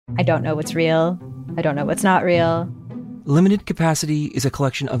I don't know what's real. I don't know what's not real. Limited Capacity is a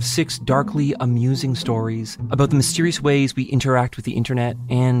collection of 6 darkly amusing stories about the mysterious ways we interact with the internet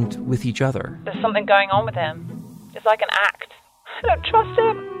and with each other. There's something going on with him. It's like an act. I don't trust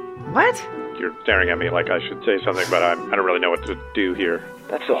him. What? You're staring at me like I should say something, but I don't really know what to do here.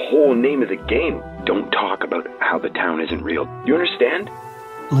 That's the whole name of the game. Don't talk about how the town isn't real. You understand?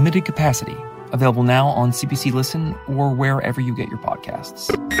 Limited Capacity. Available now on CBC Listen or wherever you get your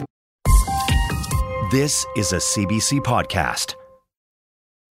podcasts. This is a CBC podcast.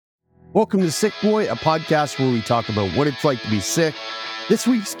 Welcome to Sick Boy, a podcast where we talk about what it's like to be sick. This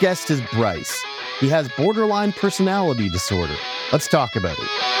week's guest is Bryce. He has borderline personality disorder. Let's talk about it.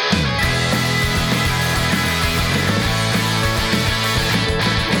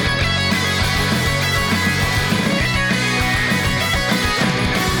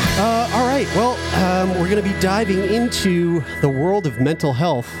 All right. Well, we're going to be diving into the world of mental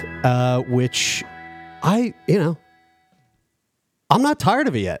health, which I'm not tired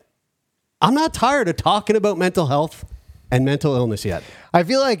of it yet. I'm not tired of talking about mental health and mental illness yet. I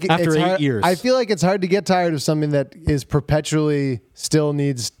feel like after it's 8 hard, years, I feel like it's hard to get tired of something that is perpetually still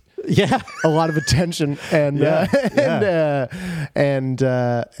needs a lot of attention and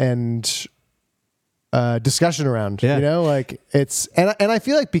discussion around. You know, like it's and I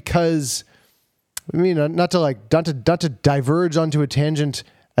feel like because I mean not to diverge onto a tangent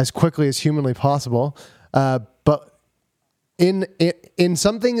as quickly as humanly possible, but in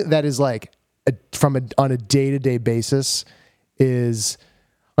something that is like on a day-to-day basis is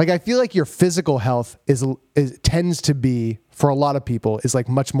like I feel like your physical health is tends to be for a lot of people is like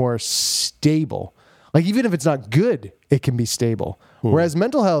much more stable. Like even if it's not good, it can be stable. Whereas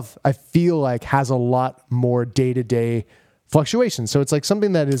mental health, I feel like has a lot more day-to-day fluctuations. So it's like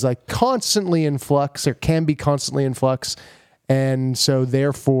something that is like constantly in flux or can be constantly in flux. And so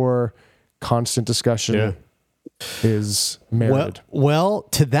therefore constant discussion is merited. Well,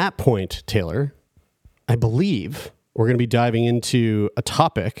 to that point, Taylor, I believe we're going to be diving into a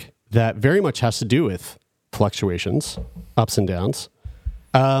topic that very much has to do with fluctuations, ups and downs.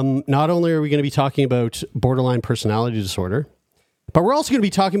 Not only are we going to be talking about borderline personality disorder, but we're also going to be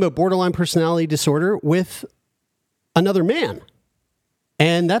talking about borderline personality disorder with another man.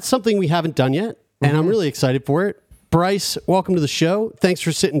 And that's something we haven't done yet. And I'm really excited for it. Bryce, welcome to the show. Thanks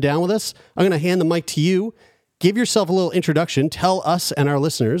for sitting down with us. I'm going to hand the mic to you. Give yourself a little introduction. Tell us and our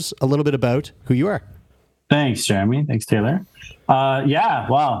listeners a little bit about who you are. Thanks, Jeremy. Thanks, Taylor.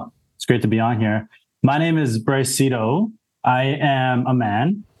 Wow. It's great to be on here. My name is Bryce Cito. I am a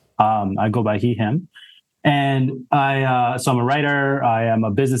man. I go by he, him. And so I'm a writer. I am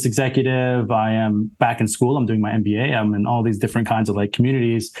a business executive. I am back in school. I'm doing my MBA. I'm in all these different kinds of like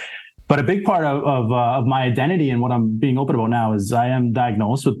communities. But a big part of my identity and what I'm being open about now is I am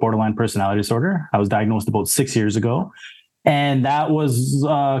diagnosed with borderline personality disorder. I was diagnosed about 6 years ago. And that was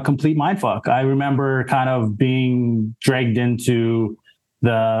a complete mindfuck. I remember kind of being dragged into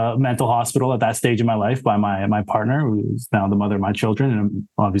the mental hospital at that stage in my life by my partner, who's now the mother of my children and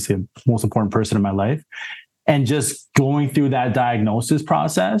obviously the most important person in my life. And just going through that diagnosis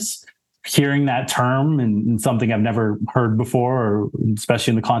process, hearing that term and something I've never heard before, or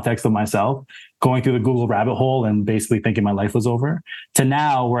especially in the context of myself, going through the Google rabbit hole and basically thinking my life was over, to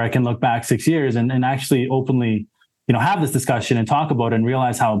now where I can look back 6 years and actually openly, have this discussion and talk about it and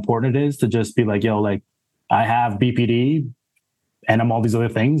realize how important it is to just be like, I have BPD and I'm all these other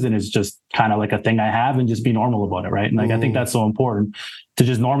things. And it's just kind of like a thing I have and just be normal about it. Right. And I think that's so important to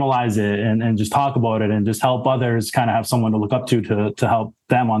just normalize it and just talk about it and just help others kind of have someone to look up to help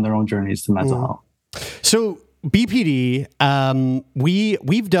them on their own journeys to mental health. So BPD,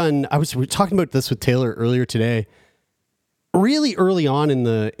 we've done, we were talking about this with Taylor earlier today. Really early on in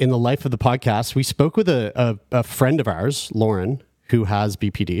the life of the podcast, we spoke with a friend of ours, Lauren, who has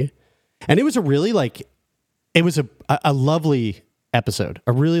BPD. And it was a really it was a lovely episode,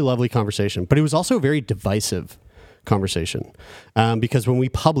 a really lovely conversation, but it was also a very divisive conversation because when we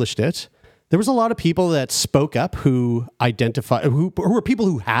published it, there was a lot of people that spoke up who were people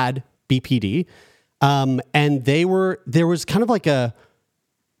who had BPD. And there was kind of like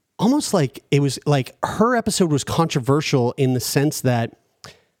almost like it was like her episode was controversial in the sense that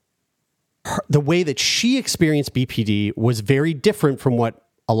the way that she experienced BPD was very different from what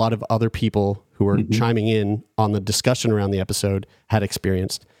a lot of other people who were chiming in on the discussion around the episode had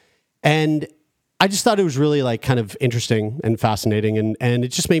experienced. And I just thought it was really like kind of interesting and fascinating. And it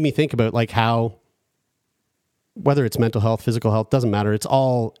just made me think about like how, whether it's mental health, physical health, doesn't matter.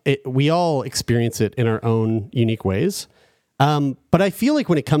 We all experience it in our own unique ways. But I feel like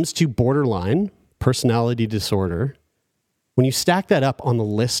when it comes to borderline personality disorder, when you stack that up on the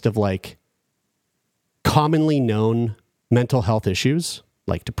list of like commonly known mental health issues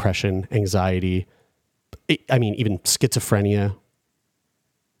like depression, anxiety, even schizophrenia,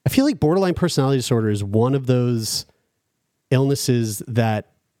 I feel like borderline personality disorder is one of those illnesses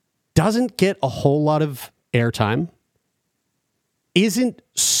that doesn't get a whole lot of airtime, isn't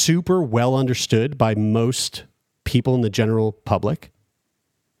super well understood by most people in the general public.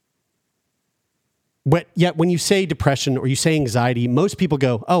 But yet when you say depression or you say anxiety, most people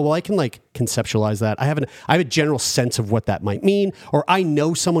go, oh, well, I can like conceptualize that. I have a general sense of what that might mean, or I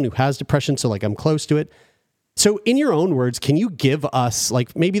know someone who has depression, so like I'm close to it. So in your own words, can you give us,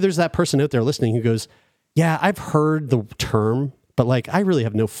 like, maybe there's that person out there listening who goes, yeah, I've heard the term, but like I really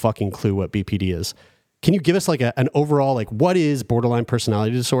have no fucking clue what BPD is. Can you give us like an overall, like, what is borderline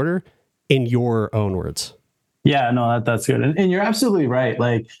personality disorder in your own words? Yeah, no, that's good. And you're absolutely right.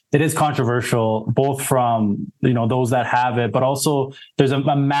 Like, it is controversial, both from, those that have it, but also there's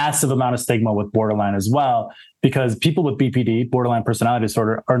a massive amount of stigma with borderline as well, because people with BPD, borderline personality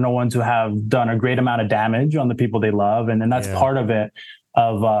disorder, are known to have done a great amount of damage on the people they love. And that's part of it.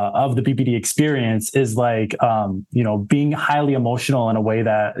 Of the BPD experience is like, being highly emotional in a way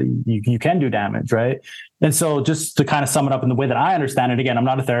that you can do damage, right? And so just to kind of sum it up in the way that I understand it, again, I'm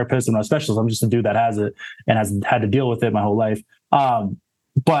not a therapist, I'm not a specialist, I'm just a dude that has it and has had to deal with it my whole life.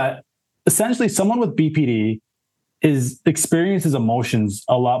 But essentially someone with BPD experiences emotions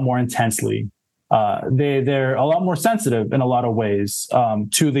a lot more intensely. They're a lot more sensitive in a lot of ways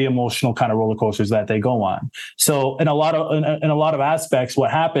to the emotional kind of roller coasters that they go on. So in a lot of aspects,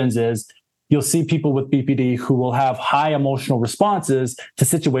 what happens is you'll see people with BPD who will have high emotional responses to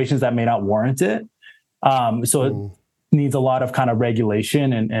situations that may not warrant it. It needs a lot of kind of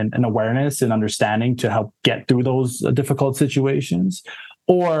regulation and awareness and understanding to help get through those difficult situations.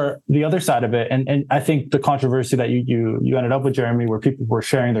 Or the other side of it, and I think the controversy that you ended up with, Jeremy, where people were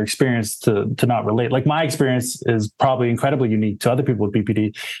sharing their experience to not relate. Like, my experience is probably incredibly unique to other people with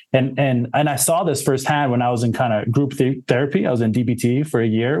BPD, and I saw this firsthand when I was in kind of group therapy. I was in DBT for a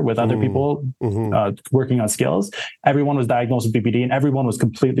year with other people working on skills. Everyone was diagnosed with BPD, and everyone was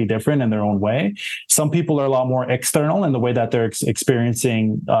completely different in their own way. Some people are a lot more external in the way that they're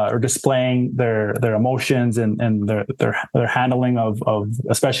experiencing or displaying their emotions and their handling of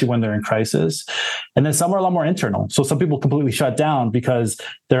especially when they're in crisis. And then some are a lot more internal. So some people completely shut down because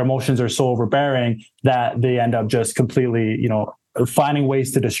their emotions are so overbearing that they end up just completely, finding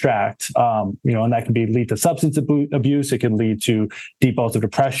ways to distract, and that can lead to substance abuse. It can lead to deep bouts of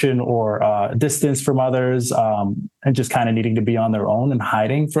depression or distance from others, and just kind of needing to be on their own and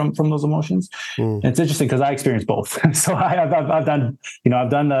hiding from those emotions. And it's interesting because I experienced both. So I've done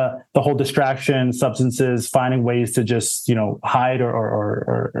the whole distraction, substances, finding ways to just, hide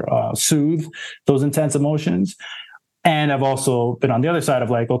or soothe those intense emotions. And I've also been on the other side of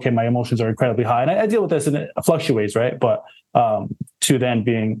like, okay, my emotions are incredibly high, and I deal with this, and it fluctuates, right? But to then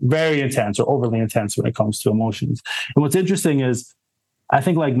being very intense or overly intense when it comes to emotions. And what's interesting is, I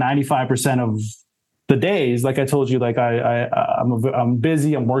think like 95% of the days, like I told you, like I'm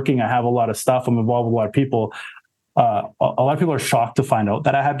busy, I'm working, I have a lot of stuff, I'm involved with a lot of people. A lot of people are shocked to find out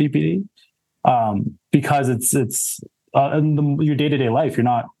that I have BPD, because it's in your day-to-day life, you're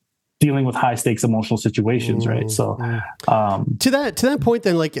not dealing with high stakes emotional situations, right? So to that point,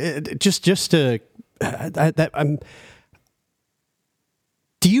 then, like just to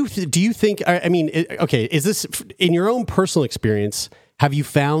do you think? I mean, okay, is this in your own personal experience? Have you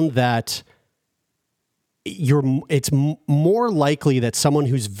found that it's more likely that someone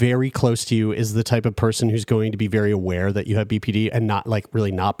who's very close to you is the type of person who's going to be very aware that you have BPD and not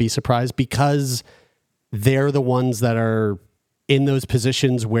really not be surprised because they're the ones that are in those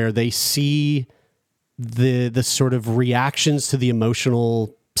positions where they see the sort of reactions to the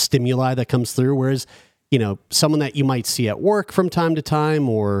emotional stimuli that comes through, whereas someone that you might see at work from time to time,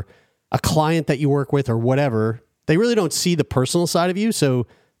 or a client that you work with or whatever, they really don't see the personal side of you, so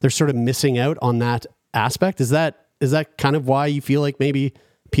they're sort of missing out on that aspect. Is that kind of why you feel like maybe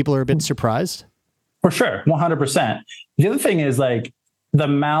people are a bit surprised? For sure, 100%. The other thing is, like, the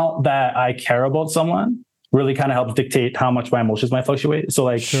amount that I care about someone really kind of helps dictate how much my emotions might fluctuate. So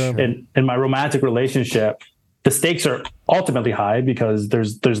like in my romantic relationship, the stakes are ultimately high because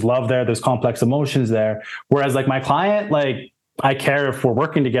there's love there, there's complex emotions there. Whereas like my client, like, I care if we're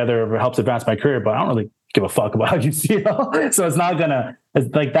working together, if it helps advance my career, but I don't really give a fuck about how you feel. So it's not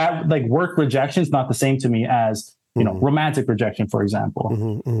it's like that, like, work rejection is not the same to me as, romantic rejection, for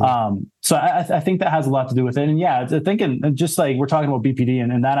example. So I think that has a lot to do with it. And yeah, I think, and just like we're talking about BPD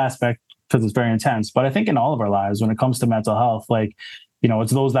and in that aspect, because it's very intense, but I think in all of our lives, when it comes to mental health, like,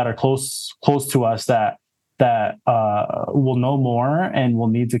 it's those that are close to us that that will know more and will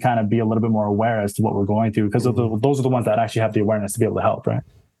need to kind of be a little bit more aware as to what we're going through, because those are the ones that actually have the awareness to be able to help, right?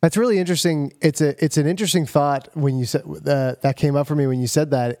 That's really interesting. It's an interesting thought when you said that came up for me when you said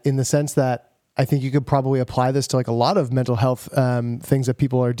that, in the sense that I think you could probably apply this to like a lot of mental health things that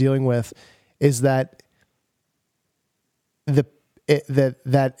people are dealing with. Is that it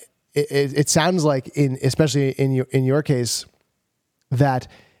sounds like, especially in your case, that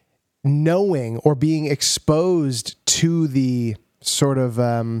knowing or being exposed to the sort of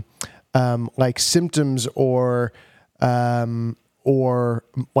like symptoms or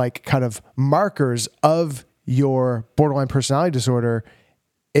like kind of markers of your borderline personality disorder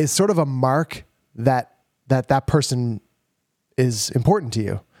is sort of a mark that person is important to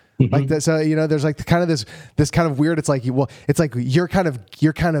you. Like that, so there's like kind of this kind of weird. It's like, well, it's like you're kind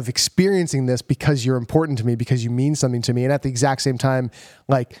of experiencing this because you're important to me, because you mean something to me, and at the exact same time,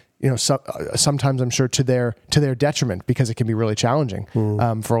 like sometimes I'm sure to their detriment, because it can be really challenging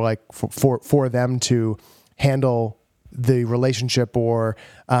for them to handle the relationship or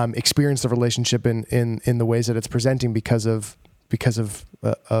experience the relationship in the ways that it's presenting because of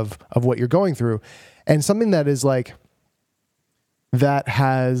what you're going through, and something that is like. That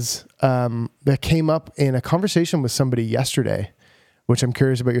came up in a conversation with somebody yesterday, which I'm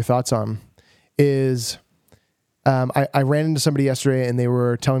curious about your thoughts on, is I ran into somebody yesterday and they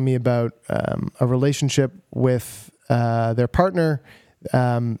were telling me about a relationship with their partner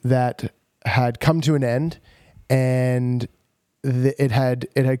that had come to an end, and it had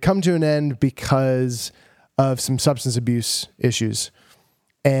come to an end because of some substance abuse issues,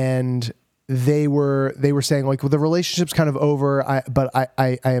 and they were saying like, well, the relationship's kind of over, but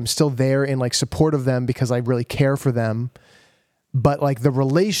I am still there in like support of them because I really care for them. But like the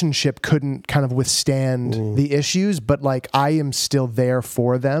relationship couldn't kind of withstand the issues, but like I am still there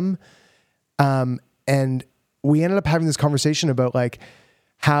for them. And we ended up having this conversation about like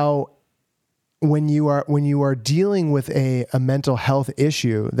how when you are dealing with a mental health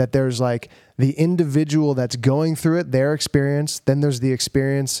issue, that there's like the individual that's going through it, their experience, then there's the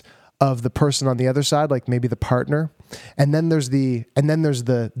experience of the person on the other side, like maybe the partner, and then there's the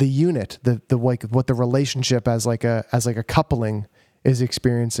unit, the like what the relationship as like a coupling is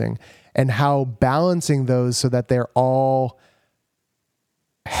experiencing, and how balancing those so that they're all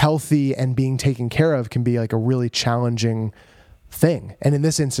healthy and being taken care of can be like a really challenging thing. And in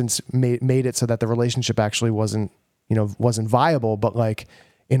this instance, made it so that the relationship actually wasn't viable, but like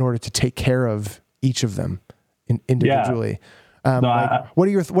in order to take care of each of them individually. Yeah. What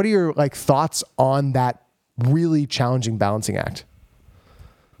are your like thoughts on that really challenging balancing act?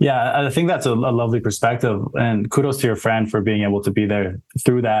 Yeah, I think that's a lovely perspective, and kudos to your friend for being able to be there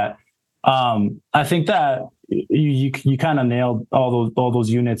through that. I think that you kind of nailed all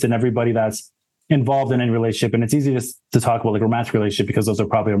those units and everybody that's involved in any relationship. And it's easy to talk about like romantic relationship because those are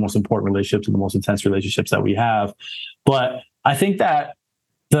probably our most important relationships and the most intense relationships that we have. But I think that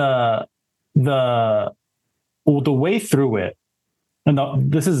the way through it,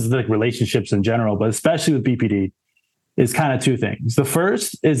 and this is like relationships in general, but especially with BPD, is kind of two things. The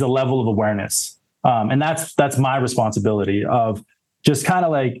first is a level of awareness. And that's my responsibility of just kind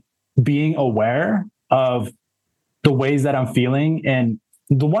of like being aware of the ways that I'm feeling. And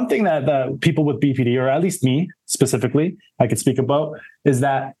the one thing that people with BPD, or at least me specifically, I could speak about, is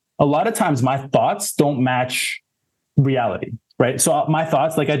that a lot of times my thoughts don't match reality. Right. So my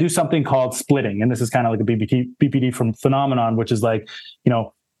thoughts, like I do something called splitting, and this is kind of like a BPD from phenomenon, which is like,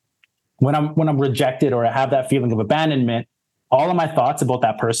 when I'm rejected or I have that feeling of abandonment, all of my thoughts about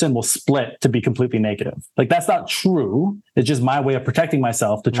that person will split to be completely negative. Like that's not true. It's just my way of protecting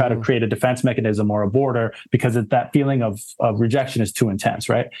myself to try to create a defense mechanism or a border, because that feeling of rejection is too intense.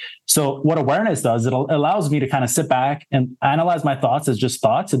 Right. So what awareness does, it allows me to kind of sit back and analyze my thoughts as just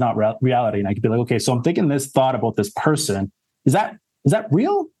thoughts and not reality. And I could be like, okay, so I'm thinking this thought about this person. Is that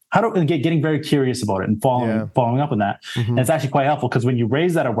real? Getting very curious about it and following up on that. And it's actually quite helpful, because when you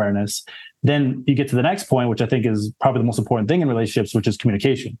raise that awareness, then you get to the next point, which I think is probably the most important thing in relationships, which is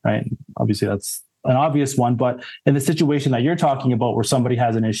communication, right? Obviously that's an obvious one, but in the situation that you're talking about where somebody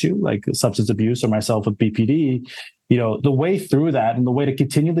has an issue like substance abuse or myself with BPD, the way through that and the way to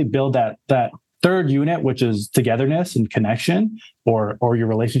continually build that third unit, which is togetherness and connection or your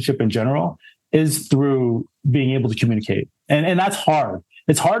relationship in general, is through being able to communicate. And that's hard.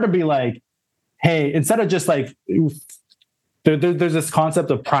 It's hard to be like, hey, instead of just like, there's this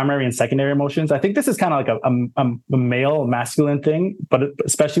concept of primary and secondary emotions. I think this is kind of like a male, masculine thing, but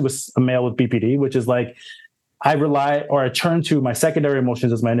especially with a male with BPD, which is like, I turn to my secondary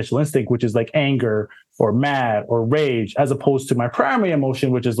emotions as my initial instinct, which is like anger or mad or rage, as opposed to my primary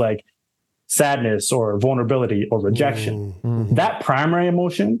emotion, which is like sadness or vulnerability or rejection. That primary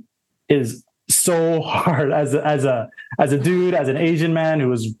emotion is so hard as a dude, as an Asian man who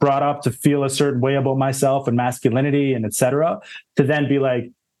was brought up to feel a certain way about myself and masculinity and etc. to then be like,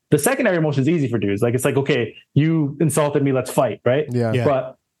 the secondary emotion is easy for dudes. Like, it's like, okay, you insulted me, let's fight, right? Yeah.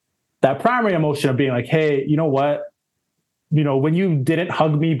 But that primary emotion of being like, hey, you know what? You know, when you didn't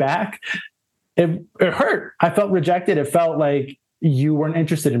hug me back, it hurt. I felt rejected. It felt like you weren't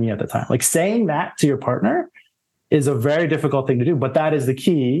interested in me at the time. Like, saying that to your partner is a very difficult thing to do, but that is the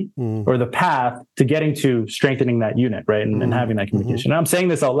key or the path to getting to strengthening that unit, right? And having that communication. And I'm saying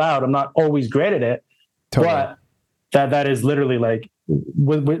this out loud. I'm not always great at it, but that is literally like,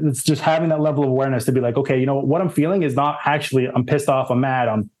 it's just having that level of awareness to be like, okay, you know, what I'm feeling is not actually, I'm pissed off, I'm mad,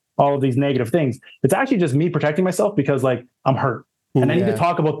 I'm all of these negative things. It's actually just me protecting myself because like I'm hurt. And I need to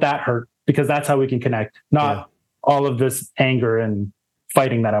talk about that hurt because that's how we can connect, not all of this anger and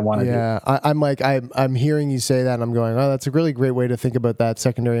fighting that I want to do. I'm hearing you say that and I'm going, oh, that's a really great way to think about that,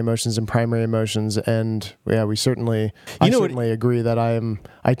 secondary emotions and primary emotions. And yeah, I certainly agree that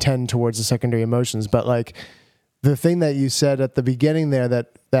I tend towards the secondary emotions, but like the thing that you said at the beginning there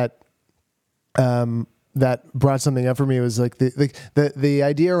that brought something up for me was like the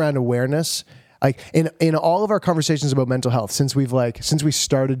idea around awareness. Like in all of our conversations about mental health, since we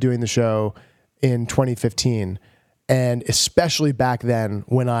started doing the show in 2015, and especially back then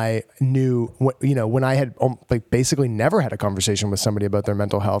when I knew, when I had like basically never had a conversation with somebody about their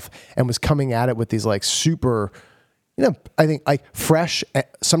mental health and was coming at it with these like super, I think like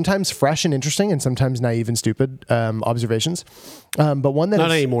sometimes fresh and interesting and sometimes naive and stupid observations. But one that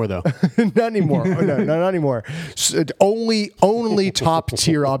not anymore though. Not anymore. Oh, no, not anymore. Only top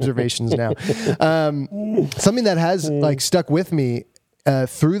tier observations now. Something that has like stuck with me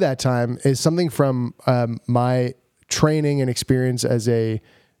through that time is something from my training and experience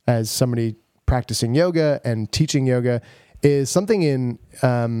as somebody practicing yoga and teaching yoga, is something in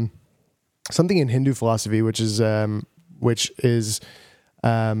Hindu philosophy, which is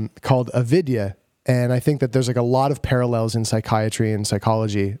called avidya. And I think that there's like a lot of parallels in psychiatry and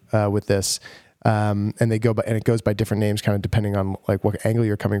psychology with this. And it goes by different names, kind of depending on like what angle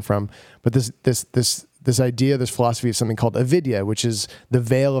you're coming from. But this idea, this philosophy of something called avidya, which is the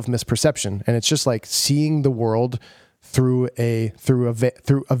veil of misperception, and it's just like seeing the world through a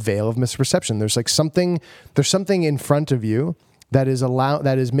veil of misperception. There's something in front of you that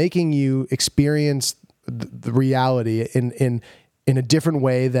is making you experience the reality in a different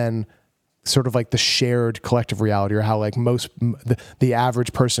way than sort of like the shared collective reality, or how like the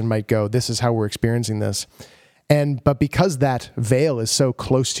average person might go, this is how we're experiencing this. But because that veil is so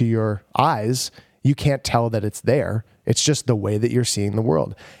close to your eyes, you can't tell that it's there. It's just the way that you're seeing the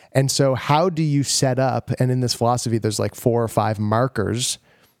world. And so how do you set up, and in this philosophy, there's like 4 or 5 markers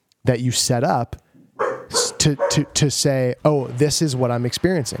that you set up to say, oh, this is what I'm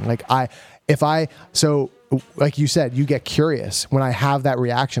experiencing. So like you said, you get curious. When I have that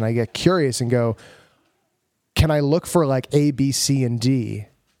reaction, I get curious and go, can I look for like A, B, C, and D?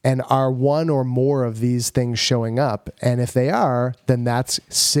 And are one or more of these things showing up? And if they are, then that's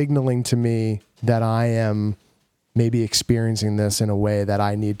signaling to me that I am maybe experiencing this in a way that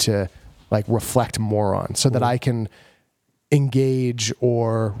I need to like reflect more on, so that I can engage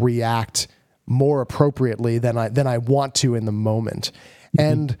or react more appropriately than I want to in the moment.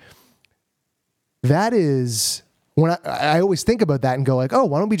 And that is when I always think about that and go like, oh,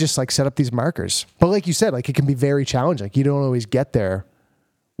 why don't we just like set up these markers? But like you said, like it can be very challenging. Like you don't always get there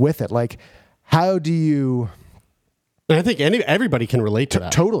with it. Like how do you... And I think everybody can relate to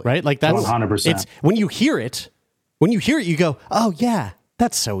that. Totally. Right? Like that's 100%. It's when you hear it, you go, oh yeah,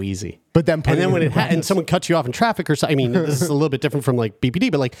 that's so easy. But then when and someone cuts you off in traffic or something, I mean, this is a little bit different from like BPD,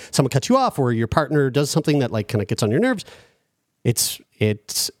 but like someone cuts you off or your partner does something that like kind of gets on your nerves. It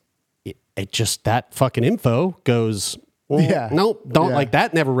just, that fucking info goes, nope, don't like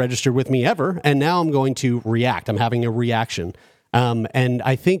that never registered with me ever. And now I'm going to react. I'm having a reaction. And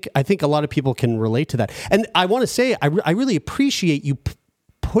I think a lot of people can relate to that. And I want to say, I really appreciate you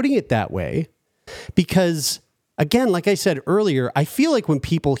putting it that way, because again, like I said earlier, I feel like when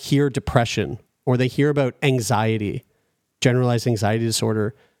people hear depression or they hear about anxiety, generalized anxiety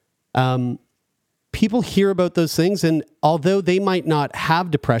disorder, people hear about those things. And although they might not have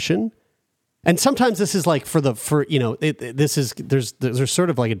depression, and sometimes this is like there's sort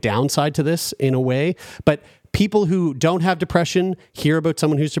of like a downside to this in a way, but people who don't have depression hear about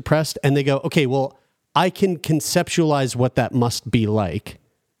someone who's depressed and they go, okay, well, I can conceptualize what that must be like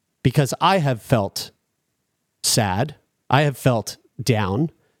because I have felt sad. I have felt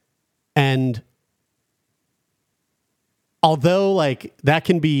down. And although like that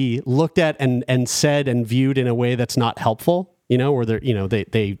can be looked at and said and viewed in a way that's not helpful, where they're,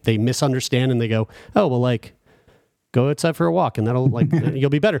 they misunderstand and they go, oh, well, like, go outside for a walk and that'll like, you'll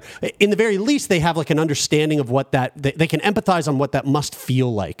be better. In the very least, they have like an understanding of what that, they can empathize on what that must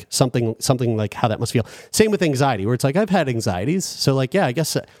feel like, something like how that must feel. Same with anxiety, where it's like, I've had anxieties. So like, yeah, I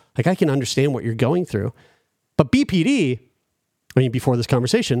guess like I can understand what you're going through. But BPD, before this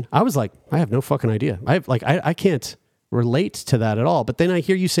conversation, I was like, I have no fucking idea. I can't relate to that at all. But then I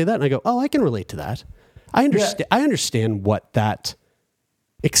hear you say that and I go, oh, I can relate to that. I understand. Yeah. I understand what that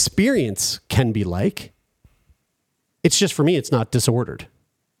experience can be like. It's just, for me, it's not disordered,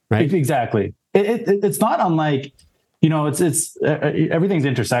 right? Exactly. It's not unlike, it's everything's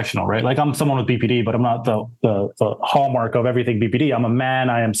intersectional, right? Like I'm someone with BPD, but I'm not the hallmark of everything BPD. I'm a man.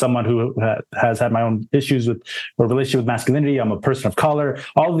 I am someone who has had my own issues with or relationship with masculinity. I'm a person of color.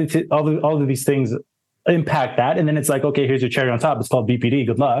 All of these things impact that. And then it's like, okay, here's your cherry on top. It's called BPD.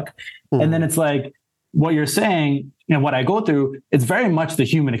 Good luck. Mm-hmm. And then it's like, what you're saying and what I go through, it's very much the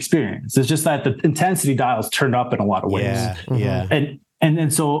human experience. It's just that the intensity dial's turned up in a lot of ways. Yeah. Mm-hmm. Yeah.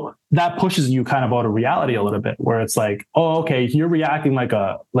 And so that pushes you kind of out of reality a little bit, where it's like, oh, okay, you're reacting like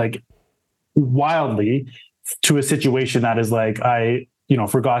wildly to a situation that is like, I,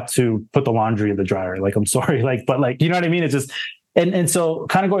 forgot to put the laundry in the dryer. Like, I'm sorry. Like, but like, you know what I mean? It's just, and so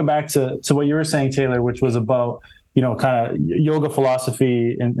kind of going back to what you were saying, Taylor, which was about, kind of yoga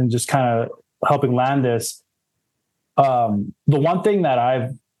philosophy and just kind of helping land this. The one thing that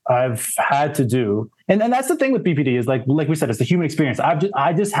I've had to do, and that's the thing with BPD is like we said, it's the human experience.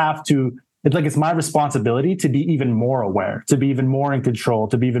 I just have to, it's my responsibility to be even more aware, to be even more in control,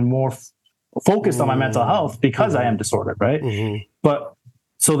 to be even more focused on my mental health because I am disordered. Right. Mm-hmm. But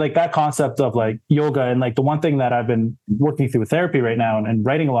so like that concept of like yoga, and like the one thing that I've been working through therapy right now and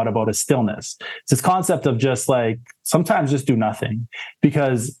writing a lot about is stillness. It's this concept of just like, sometimes just do nothing,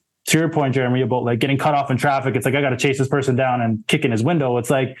 because to your point, Jeremy, about like getting cut off in traffic, it's like, I got to chase this person down and kick in his window. It's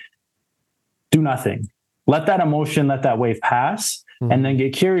like, do nothing. Let that emotion, let that wave pass, and then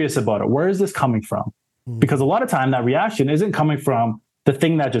get curious about it. Where is this coming from? Because a lot of time that reaction isn't coming from the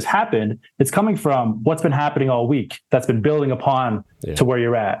thing that just happened. It's coming from what's been happening all week that's been building upon to where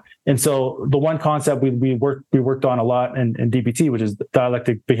you're at. And so the one concept we worked on a lot in DBT, which is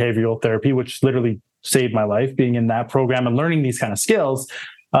dialectic behavioral therapy, which literally saved my life, being in that program and learning these kind of skills.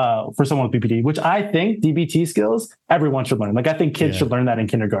 For someone with BPD, which I think DBT skills, everyone should learn. Like, I think kids should learn that in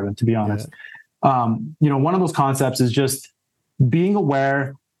kindergarten, to be honest. One of those concepts is just being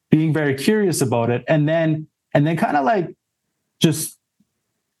aware, being very curious about it, and then kind of like just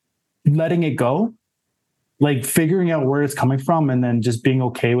letting it go, like figuring out where it's coming from, and then just being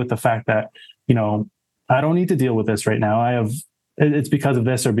okay with the fact that, I don't need to deal with this right now. It's because of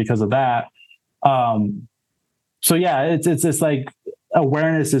this or because of that. So yeah, it's like,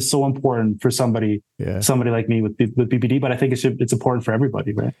 awareness is so important for somebody like me with BPD, but I think it's important for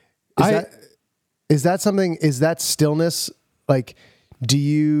everybody, right? Is that stillness? Like, do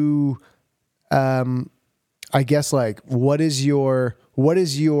you, I guess, like, what is your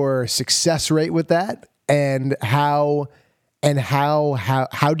success rate with that? And how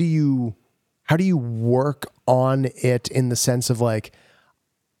do you work on it in the sense of like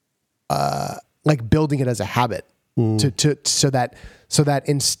building it as a habit? So that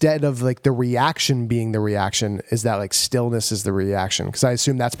instead of like the reaction being the reaction, is that like stillness is the reaction? Because I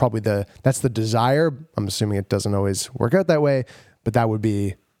assume that's probably that's the desire. I'm assuming it doesn't always work out that way, but that would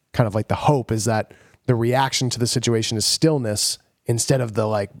be kind of like the hope, is that the reaction to the situation is stillness instead of the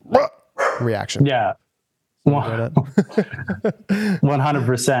like reaction. Yeah.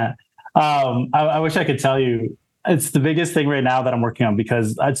 100%. I wish I could tell you it's the biggest thing right now that I'm working on,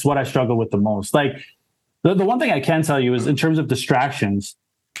 because that's what I struggle with the most. Like, the one thing I can tell you is, in terms of distractions,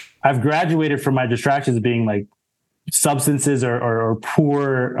 I've graduated from my distractions being like substances or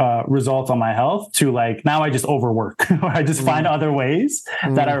poor results on my health to like, now I just overwork or I just find other ways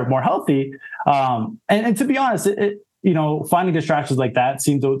that are more healthy. And to be honest, finding distractions like that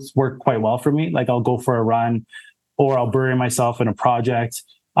seems to work quite well for me. Like, I'll go for a run or I'll bury myself in a project.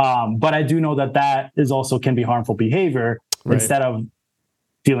 But I do know that is also can be harmful behavior instead of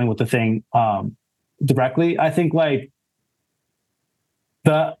dealing with the thing directly. I think like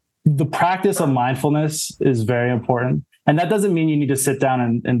the practice of mindfulness is very important. And that doesn't mean you need to sit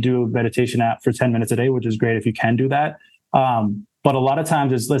down and do a meditation app for 10 minutes a day, which is great if you can do that. But a lot of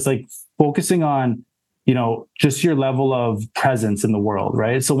times it's like focusing on, just your level of presence in the world,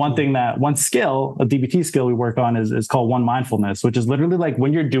 right? So one skill, a DBT skill we work on is called one mindfulness, which is literally like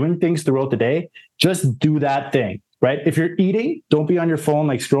when you're doing things throughout the day, just do that thing, right? If you're eating, don't be on your phone,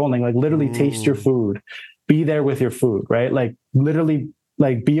 like scrolling, like literally taste your food. be there with your food, right? Like literally,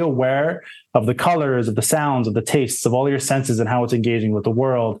 like be aware of the colors, of the sounds, of the tastes, of all your senses and how it's engaging with the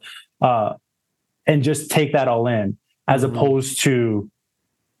world, and just take that all in, as opposed to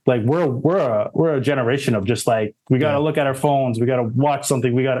like we're a generation of just like we got to look at our phones, we got to watch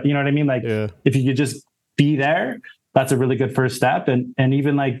something, we got to, you know what I mean? Like if you could just be there, that's a really good first step. And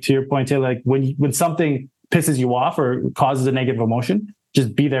even like to your point, Taylor, like when something pisses you off or causes a negative emotion,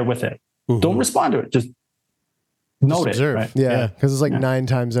 just be there with it. Don't respond to it. Just note it. Right? Yeah, because it's like 9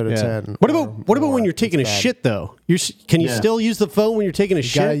 times out of 10. What about when you're taking a shit though? Can you still use the phone when you're taking a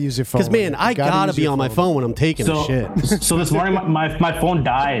shit? Gotta use your phone. Because man, I gotta be on my phone when I'm taking a shit. So this morning my phone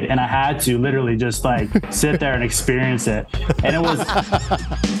died, and I had to literally just like sit there and experience it, and it was,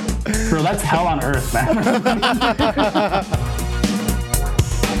 bro, that's hell on earth, man.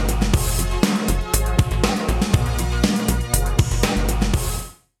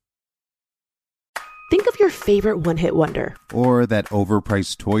 Think of your favorite one-hit wonder. Or that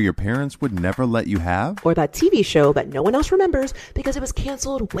overpriced toy your parents would never let you have. Or that TV show that no one else remembers because it was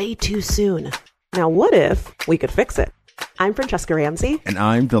canceled way too soon. Now what if we could fix it? I'm Francesca Ramsey. And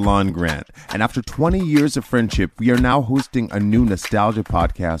I'm DeLon Grant. And after 20 years of friendship, we are now hosting a new nostalgia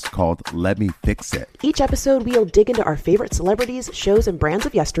podcast called Let Me Fix It. Each episode, we'll dig into our favorite celebrities, shows, and brands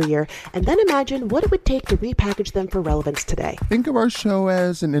of yesteryear, and then imagine what it would take to repackage them for relevance today. Think of our show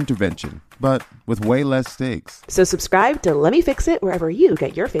as an intervention, but with way less stakes. So subscribe to Let Me Fix It wherever you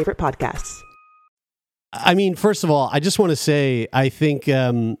get your favorite podcasts. I mean, first of all, I just want to say, I think...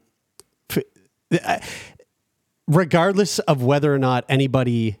 regardless of whether or not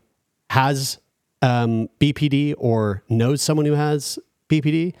anybody has BPD or knows someone who has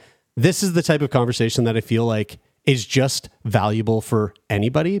BPD, this is the type of conversation that I feel like is just valuable for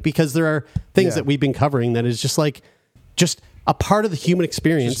anybody, because there are things that we've been covering that is just a part of the human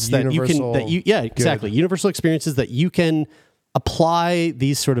experience that universal experiences that you can apply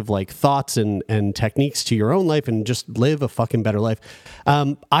these sort of like thoughts and techniques to your own life and just live a fucking better life.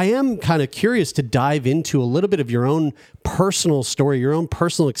 I am kind of curious to dive into a little bit of your own personal story, your own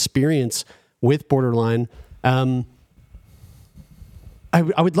personal experience with borderline. I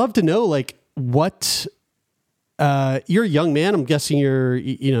would love to know, like, what you're a young man. I'm guessing you're,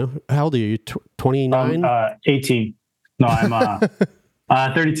 how old are you? 29? 18. No,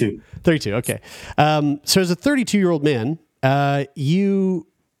 I'm 32. 32. Okay. So as a 32-year-old man, you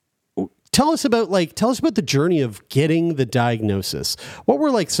tell us about the journey of getting the diagnosis. What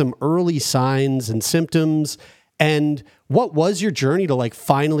were like some early signs and symptoms, and what was your journey to like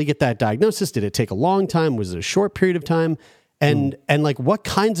finally get that diagnosis? Did it take a long time? Was it a short period of time? And like, what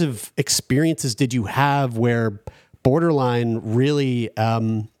kinds of experiences did you have where borderline really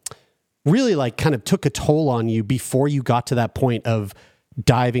like kind of took a toll on you before you got to that point of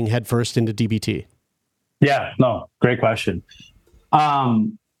diving headfirst into DBT? Yeah, no, great question.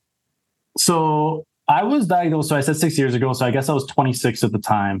 So I was diagnosed, so I said 6 years ago, so I guess I was 26 at the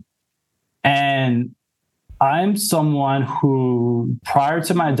time. And I'm someone who, prior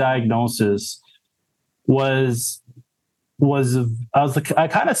to my diagnosis, I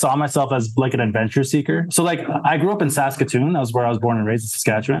kind of saw myself as like an adventure seeker. So like I grew up in Saskatoon. That was where I was born and raised, in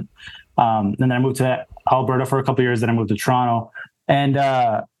Saskatchewan. And then I moved to Alberta for a couple of years. Then I moved to Toronto. And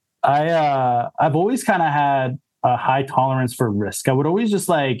I've always kind of had a high tolerance for risk. I would always just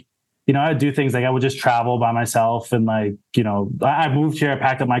like, I'd do things like I would just travel by myself, and like, I moved here, I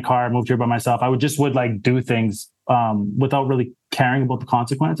packed up my car, moved here by myself. I would like do things without really caring about the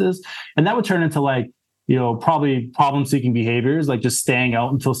consequences. And that would turn into like, probably problem-seeking behaviors, like just staying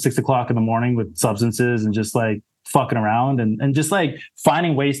out until 6 o'clock in the morning with substances and just like fucking around and just like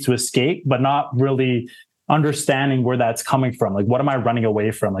finding ways to escape, but not really understanding where that's coming from. Like, what am I running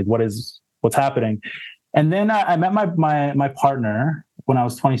away from? Like, what's happening? And then I met my partner when I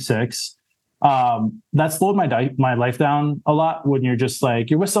was 26. That slowed my life down a lot, when you're just like,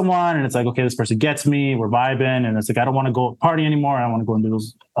 you're with someone and it's like, okay, this person gets me, we're vibing, and it's like, I don't want to go party anymore. I don't want to go and do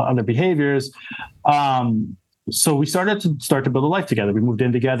those other behaviors. So we started to build a life together. We moved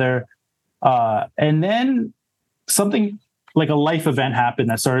in together. And then something like a life event happened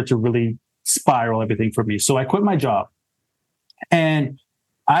that started to really spiral everything for me. So I quit my job, and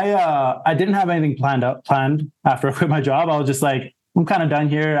I didn't have anything planned after I quit my job. I was just like, I'm kind of done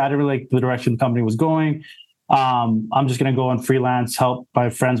here. I didn't really like the direction the company was going. I'm just going to go and freelance, help my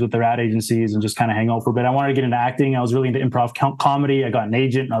friends with their ad agencies, and just kind of hang out for a bit. I wanted to get into acting. I was really into improv comedy. I got an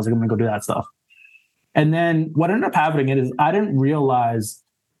agent, and I was like, I'm going to go do that stuff. And then what ended up happening is I didn't realize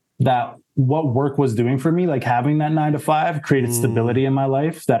that what work was doing for me, like having that 9 to 5, created stability in my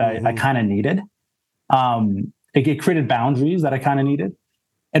life that I kind of needed. It created boundaries that I kind of needed.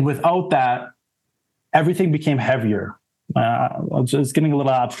 And without that, everything became heavier. It's getting a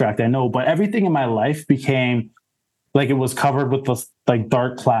little abstract, I know, but everything in my life became like it was covered with this like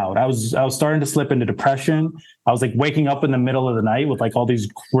dark cloud. I was starting to slip into depression. I was like waking up in the middle of the night with like all these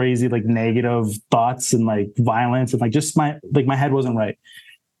crazy like negative thoughts and like violence and like just my head wasn't right.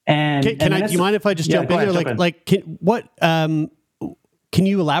 And do you mind if I just jump in there? Can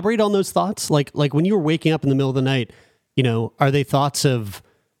you elaborate on those thoughts? Like when you were waking up in the middle of the night, you know, are they thoughts of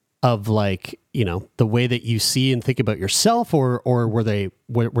like, you know, the way that you see and think about yourself, or were they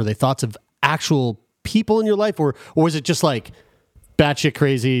thoughts of actual people in your life, or was it just like batshit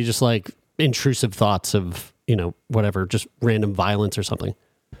crazy, just like intrusive thoughts of, you know, whatever, just random violence or something?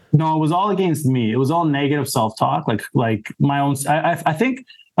 No, it was all against me. It was all negative self-talk, like my own. I think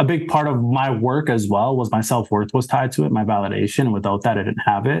a big part of my work as well was my self-worth was tied to it, my validation. And without that, I didn't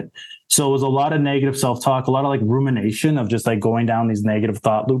have it. So it was a lot of negative self-talk, a lot of like rumination of just like going down these negative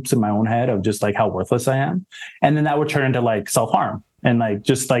thought loops in my own head of just like how worthless I am. And then that would turn into like self-harm. And like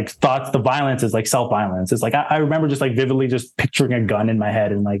just like thoughts, the violence is like self-violence. It's like I remember just like vividly just picturing a gun in my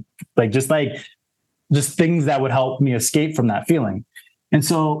head and like just things that would help me escape from that feeling. And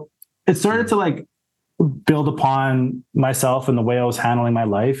so it started to like build upon myself and the way I was handling my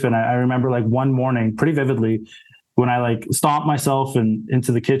life. And I remember like one morning pretty vividly when I like stomped myself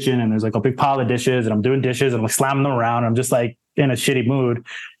into the kitchen and there's like a big pile of dishes and I'm doing dishes and I'm like slamming them around. I'm just like in a shitty mood.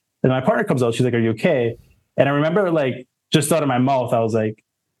 And my partner comes out, she's like, "Are you okay?" And I remember like just out of my mouth, I was like,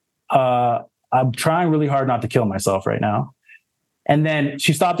 I'm trying really hard not to kill myself right now. And then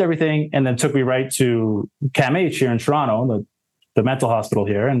she stopped everything and then took me right to CAMH here in Toronto, the mental hospital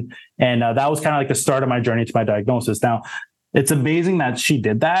here. And that was kind of like the start of my journey to my diagnosis. Now, it's amazing that she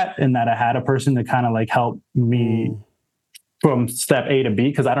did that and that I had a person to kind of like help me from step A to B,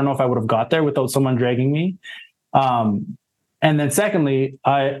 because I don't know if I would have got there without someone dragging me. And then secondly,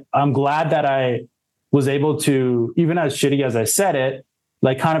 I'm glad that I was able to, even as shitty as I said it,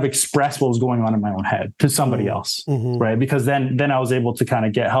 like kind of express what was going on in my own head to somebody else, right? Because then I was able to kind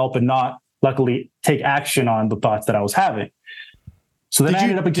of get help and not, luckily, take action on the thoughts that I was having. So then I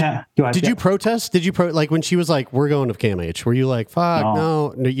ended up in Did you protest? Like when she was like, "We're going to CAMH," were you like, "Fuck,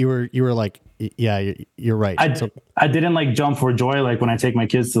 no"? You were like, "Yeah, you're right." I didn't like jump for joy. Like when I take my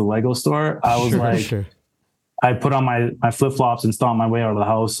kids to the Lego store, I was I put on my flip-flops and stomp my way out of the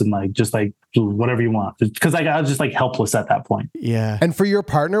house and like, just like do whatever you want. Cause I was just like helpless at that point. Yeah. And for your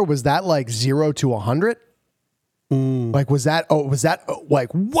partner, was that like 0 to 100? Like, was that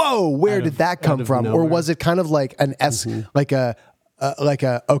like, whoa, where did that come from? Nowhere. Or was it kind of like an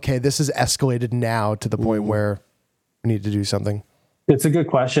okay, this is escalated now to the point where we need to do something? It's a good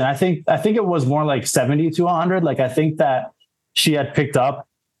question. I think it was more like 70 to 100. Like, I think that she had picked up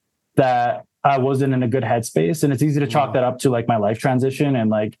that I wasn't in a good headspace, and it's easy to chalk that up to like my life transition and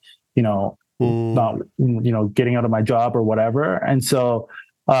like, you know, not, you know, getting out of my job or whatever. And so,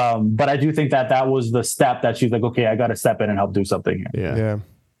 but I do think that was the step that she's like, okay, I got to step in and help do something here.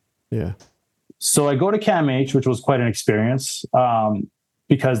 Yeah. So I go to CAMH, which was quite an experience,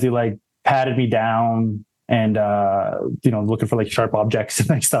 because they like patted me down and, you know, looking for like sharp objects and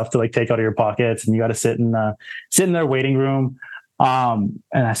like stuff to like take out of your pockets. And you got to sit in their waiting room. And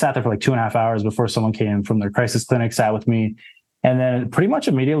I sat there for like 2.5 hours before someone came from their crisis clinic, sat with me. And then pretty much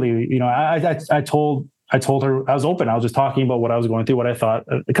immediately, you know, I told her, I was open. I was just talking about what I was going through, what I thought,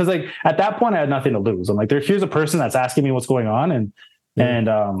 because like at that point I had nothing to lose. I'm like, here's a person that's asking me what's going on. And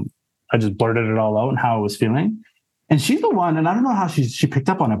I just blurted it all out and how I was feeling. And she's the one, and I don't know how she picked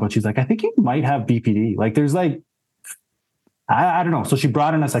up on it, but she's like, "I think you might have BPD. Like there's like, I don't know." So she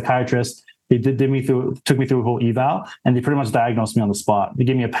brought in a psychiatrist. They took me through a whole eval, and they pretty much diagnosed me on the spot. They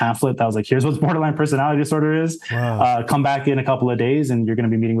gave me a pamphlet that was like, "Here's what borderline personality disorder is. Wow. Come back in a couple of days, and you're going to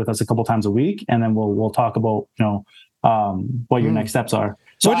be meeting with us a couple times a week, and then we'll talk about, you know, what your next steps are."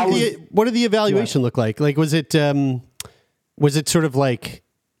 So what did the evaluation look like? Like was it sort of like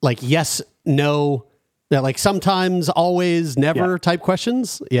yes, no, that like sometimes, always, never type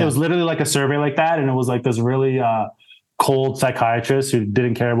questions? Yeah, it was literally like a survey like that, and it was like this really cold psychiatrist who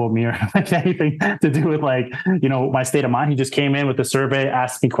didn't care about me or like anything to do with like, you know, my state of mind. He just came in with the survey,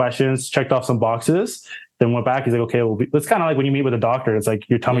 asked me questions, checked off some boxes, then went back. He's like, "Okay, well, it's kind of like when you meet with a doctor. It's like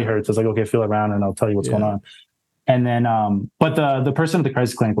your tummy hurts. It's like, okay, feel around and I'll tell you what's going on." And then, but the person at the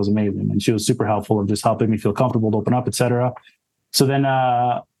crisis clinic was amazing, and she was super helpful of just helping me feel comfortable to open up, etc. So then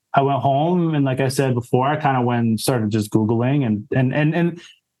I went home, and like I said before, I kind of started just Googling and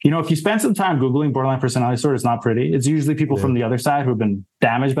you know, if you spend some time Googling borderline personality disorder, it's not pretty. It's usually people from the other side who have been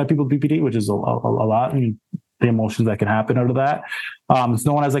damaged by people with BPD, which is a lot. I mean, the emotions that can happen out of that. It's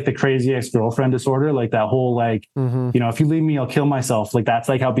known as like the crazy ex-girlfriend disorder, like that whole like, if you leave me, I'll kill myself. Like that's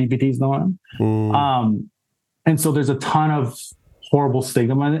like how BPD is known. And so there's a ton of horrible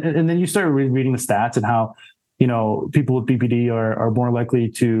stigma. And then you start reading the stats and how, people with BPD are more likely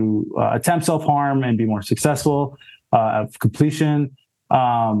to attempt self-harm and be more successful at completion.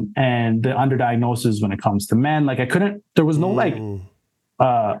 And the underdiagnosis when it comes to men, like there was no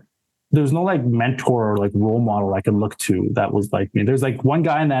mentor or like role model I could look to that was like me. There's like one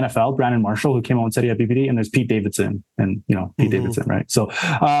guy in the NFL, Brandon Marshall, who came out and said he had BPD, and there's Pete Davidson and, Pete Davidson, right? So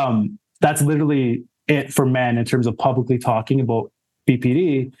that's literally it for men in terms of publicly talking about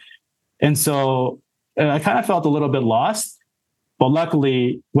BPD. And so I kind of felt a little bit lost. But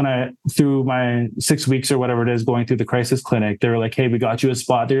luckily, through my 6 weeks or whatever it is, going through the crisis clinic, they were like, hey, we got you a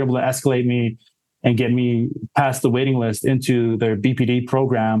spot. They were able to escalate me and get me past the waiting list into their BPD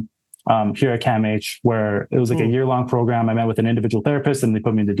program here at CAMH, where it was like a year-long program. I met with an individual therapist and they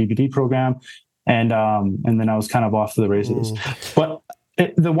put me in the DBT program. And then I was kind of off to the races. But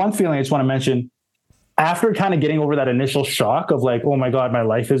the one feeling I just want to mention, after kind of getting over that initial shock of like, oh my God, my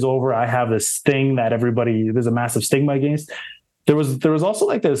life is over. I have this thing that there's a massive stigma against. There was also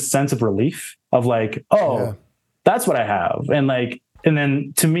like this sense of relief of like, that's what I have. And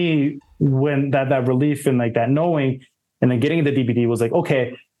then to me, when that relief and like that knowing, and then getting into DBT was like,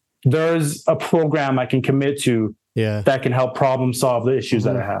 okay, there's a program I can commit to that can help problem solve the issues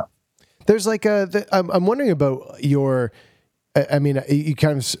that I have. There's like I'm wondering about your, I mean, you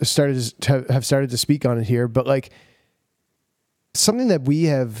kind of started to speak on it here, but like something that we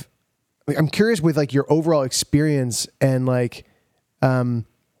have, I'm curious with like your overall experience and like,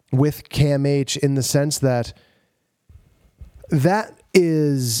 with CAMH in the sense that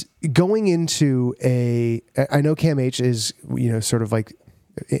is going into I know CAMH is, sort of like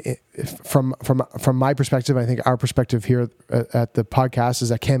from my perspective, I think our perspective here at the podcast is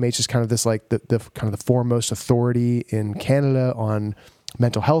that CAMH is kind of this like the kind of the foremost authority in Canada on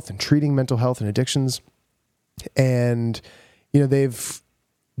mental health and treating mental health and addictions. And, they've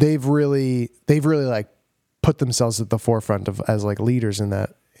really like put themselves at the forefront as like leaders in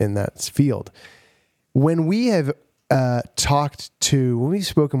that field. When we have when we've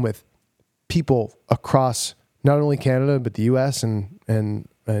spoken with people across not only Canada but the US and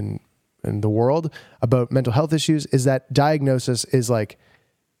the world about mental health issues, is that diagnosis is like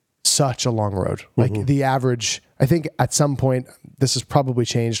such a long road. Like the average, I think at some point this has probably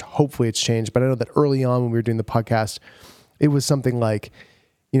changed. Hopefully it's changed, but I know that early on when we were doing the podcast, it was something like,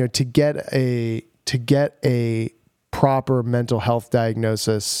 to get a proper mental health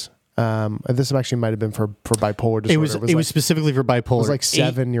diagnosis. This actually might have been for bipolar disorder. It was specifically for bipolar. It was like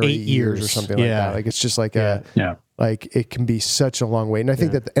 7 or 8 years or something like that. Like it's just like like it can be such a long wait. And I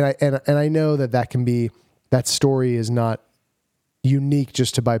think that, and I know that story is not unique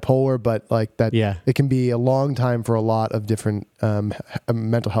just to bipolar, but like that, it can be a long time for a lot of different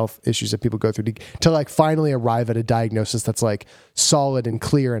mental health issues that people go through to like finally arrive at a diagnosis that's like solid and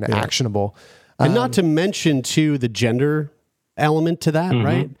clear and actionable. And not to mention too the gender element to that,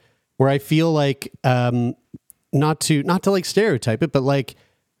 right? Where I feel like not to like stereotype it, but like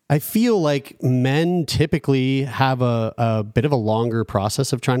I feel like men typically have a bit of a longer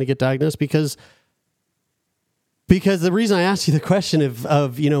process of trying to get diagnosed because the reason I asked you the question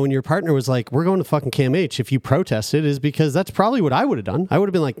of when your partner was like, we're going to fucking CAMH, if you protested, is because that's probably what I would have done. I would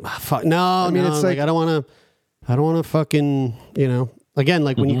have been like, fuck, no, it's like I don't want to fucking, again,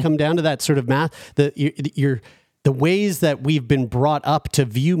 like when you come down to that sort of math, the ways that we've been brought up to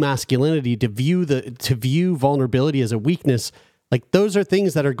view masculinity, to view vulnerability as a weakness, like those are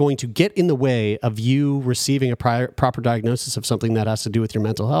things that are going to get in the way of you receiving a proper diagnosis of something that has to do with your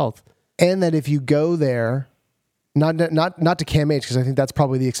mental health. And that if you go there, not to CAMH, because I think that's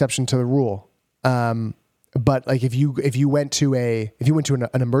probably the exception to the rule. But like if you went to an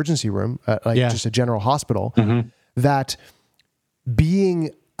emergency room, just a general hospital, that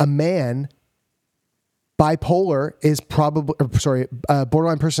being a man, bipolar is probably,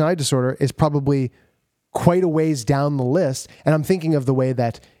 borderline personality disorder is probably quite a ways down the list. And I'm thinking of the way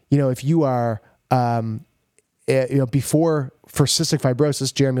that, if you are, before, for cystic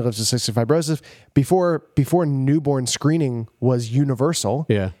fibrosis, Jeremy lives with cystic fibrosis, before newborn screening was universal.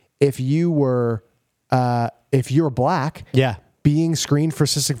 Yeah. If you're black, being screened for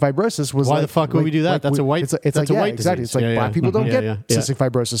cystic fibrosis was why the fuck would we do that? That's a white. It's like white exactly. Disease. It's like black people don't get cystic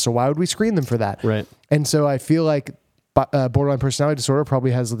fibrosis, so why would we screen them for that? Right. And so I feel like borderline personality disorder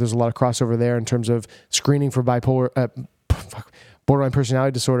probably there's a lot of crossover there in terms of screening for borderline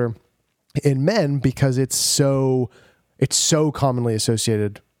personality disorder in men because it's so commonly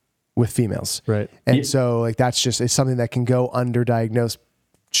associated with females. Right. And so like, that's just, it's something that can go underdiagnosed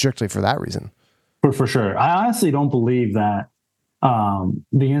strictly for that reason. For sure. I honestly don't believe that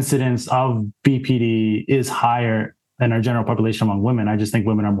the incidence of BPD is higher than our general population among women. I just think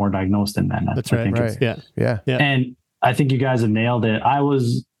women are more diagnosed than men. That's right. Yeah. And I think you guys have nailed it. I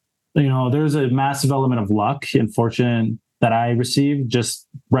was, there's a massive element of luck and fortune that I received, just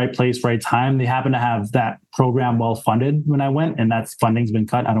right place, right time. They happen to have that program well funded when I went, and that funding's been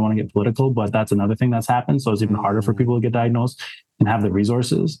cut. I don't want to get political, but that's another thing that's happened. So it's even harder for people to get diagnosed and have the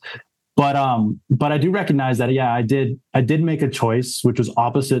resources. But I do recognize that, I did make a choice, which was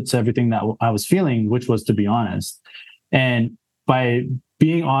opposite to everything that I was feeling, which was to be honest. And by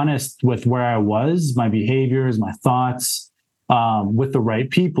being honest with where I was, my behaviors, my thoughts, with the right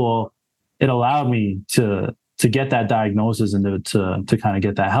people, it allowed me to get that diagnosis and to kind of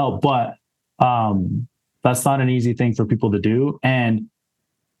get that help. But that's not an easy thing for people to do. And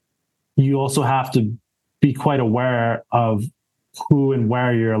you also have to be quite aware of who and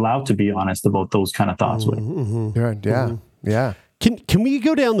where you're allowed to be honest about those kind of thoughts with. Yeah. Can we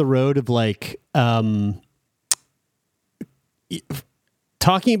go down the road of like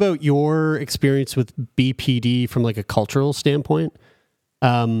talking about your experience with BPD from like a cultural standpoint?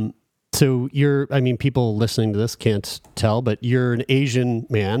 So people listening to this can't tell, but you're an Asian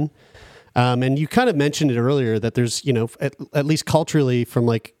man. And you kind of mentioned it earlier that there's, at least culturally from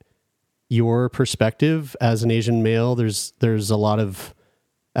like your perspective as an Asian male, there's a lot of,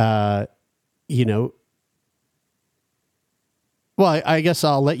 well, I guess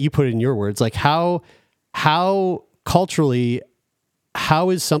I'll let you put it in your words. Like how culturally, how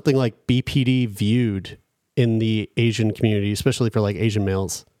is something like BPD viewed in the Asian community, especially for like Asian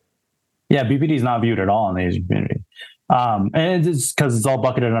males? Yeah, BPD is not viewed at all in the Asian community. And it's because it's all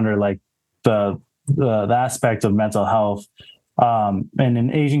bucketed under like the aspect of mental health. And in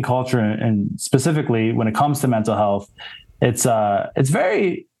Asian culture, and specifically when it comes to mental health, it's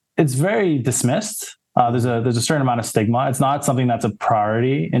very dismissed. There's a certain amount of stigma. It's not something that's a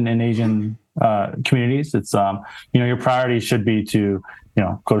priority in Asian communities. It's your priority should be to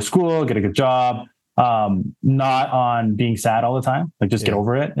go to school, get a good job, not on being sad all the time. Like just get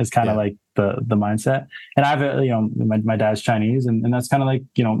over it. It's kind of like the mindset. And I have my dad's Chinese, and that's kind of like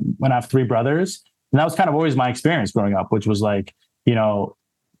when I have three brothers. And that was kind of always my experience growing up, which was like,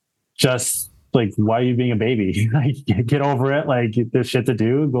 just like, why are you being a baby? Like, get over it. Like, there's shit to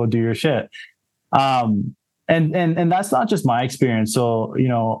do. Go do your shit. And that's not just my experience. So,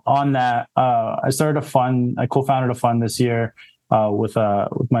 on that, I co-founded a fund this year with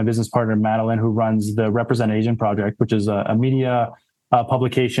my business partner, Madeline, who runs the Represent Asian Project, which is a media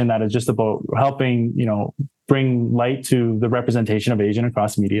publication that is just about helping, bring light to the representation of Asian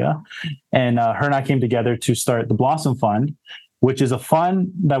across media. And her and I came together to start the Blossom Fund, which is a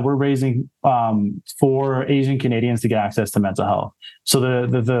fund that we're raising for Asian Canadians to get access to mental health. So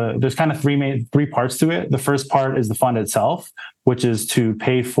there's kind of three parts to it. The first part is the fund itself, which is to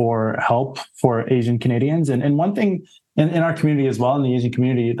pay for help for Asian Canadians. And one thing in our community as well, in the Asian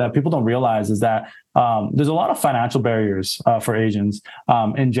community, that people don't realize is that there's a lot of financial barriers for Asians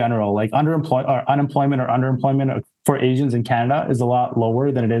in general. Like unemployment or underemployment for Asians in Canada is a lot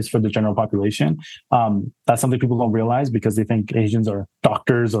lower than it is for the general population. That's something people don't realize because they think Asians are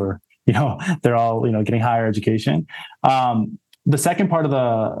doctors or they're all getting higher education. The second part of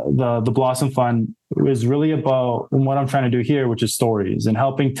the Blossom Fund is really about what I'm trying to do here, which is stories and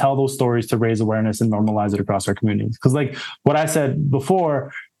helping tell those stories to raise awareness and normalize it across our communities. Because like what I said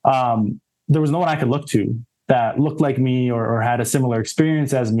before, there was no one I could look to that looked like me or had a similar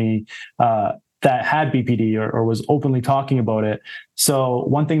experience as me that had BPD or was openly talking about it. So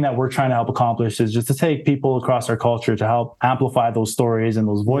one thing that we're trying to help accomplish is just to take people across our culture to help amplify those stories and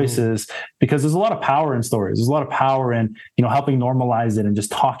those voices, because there's a lot of power in stories. There's a lot of power in, helping normalize it and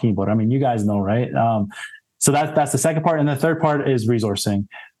just talking about it. I mean, you guys know, right? So that's the second part. And the third part is resourcing.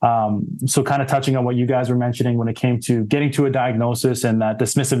 So kind of touching on what you guys were mentioning when it came to getting to a diagnosis and that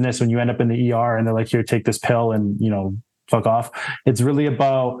dismissiveness when you end up in the ER and they're like, here, take this pill and, fuck off. It's really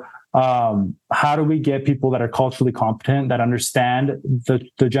about how do we get people that are culturally competent, that understand the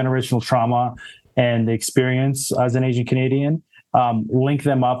generational trauma and the experience as an Asian Canadian, link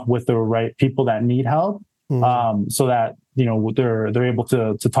them up with the right people that need help, so that they're able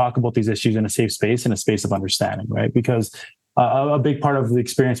to talk about these issues in a safe space, in a space of understanding, right? Because a big part of the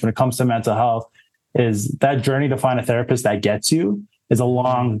experience when it comes to mental health is that journey to find a therapist that gets you is a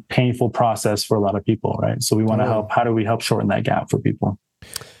long, painful process for a lot of people, right? So we want to help. How do we help shorten that gap for people?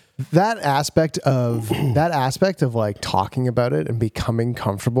 That aspect of like talking about it and becoming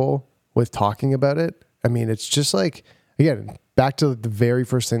comfortable with talking about it. I mean, it's just like, again, back to the very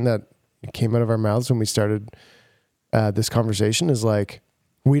first thing that came out of our mouths when we started this conversation is like,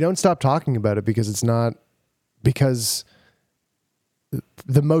 we don't stop talking about it because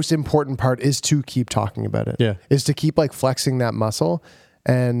the most important part is to keep talking about it. Yeah. Is to keep like flexing that muscle.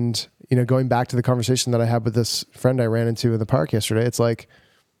 And, going back to the conversation that I had with this friend I ran into in the park yesterday, it's like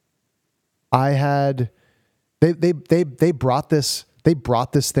they brought this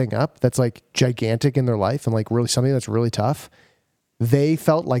thing up that's like gigantic in their life and like really something that's really tough. They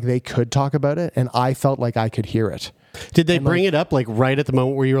felt like they could talk about it, and I felt like I could hear it. Did they bring it up like right at the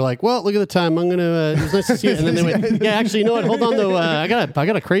moment where you were like, "Well, look at the time. I'm gonna." It was nice to see you. And then they went, "Yeah, actually, you know what? Hold on, though. I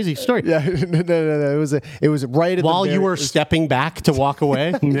got a crazy story." Yeah, no. It was right at while you were stepping back to walk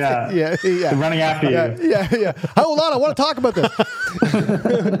away. yeah, running after you. Yeah. Hold on, I want to talk about this.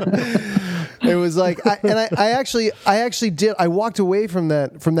 It was like, I actually did. I walked away from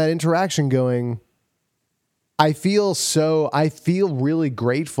that interaction going, I feel really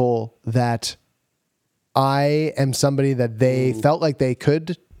grateful that I am somebody that they felt like they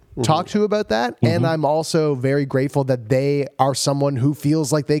could talk to about that. Mm-hmm. And I'm also very grateful that they are someone who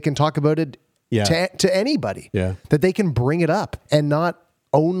feels like they can talk about it to anybody. Yeah. That they can bring it up and not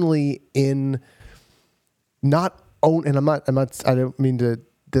only and I don't mean to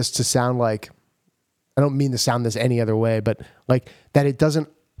sound like, I don't mean to sound this any other way, but like that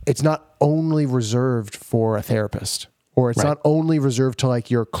it's not only reserved for a therapist, or it's not only reserved to like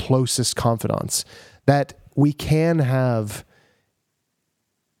your closest confidants. That we can have,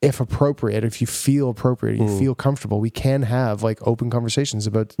 if appropriate, if you feel appropriate, you feel comfortable, we can have like open conversations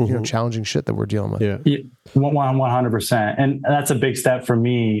about challenging shit that we're dealing with. Yeah, 100%, and that's a big step for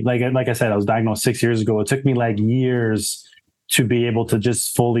me. Like I said, I was diagnosed 6 years ago. It took me like years to be able to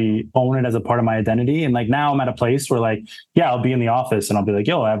just fully own it as a part of my identity. And like now I'm at a place where like, yeah, I'll be in the office and I'll be like,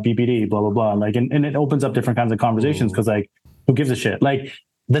 yo, I have BPD, blah, blah, blah. Like, and it opens up different kinds of conversations because like, who gives a shit? Like,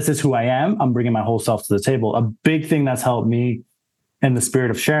 this is who I am. I'm bringing my whole self to the table. A big thing that's helped me in the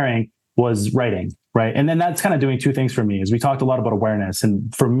spirit of sharing was writing, right? And then that's kind of doing two things for me. Is we talked a lot about awareness,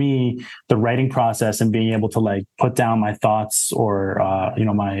 and for me, the writing process and being able to like put down my thoughts or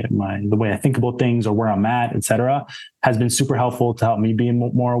my the way I think about things or where I'm at, etc., has been super helpful to help me be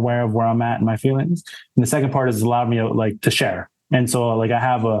more aware of where I'm at and my feelings. And the second part is allowed me like to share. And so like I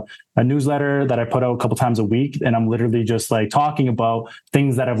have a newsletter that I put out a couple times a week, and I'm literally just like talking about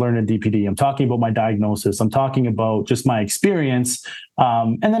things that I've learned in DPD. I'm talking about my diagnosis. I'm talking about just my experience.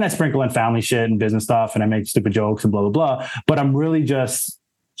 And then I sprinkle in family shit and business stuff, and I make stupid jokes and blah, blah, blah. But I'm really just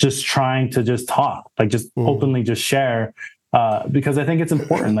trying to just talk, like just openly just share, because I think it's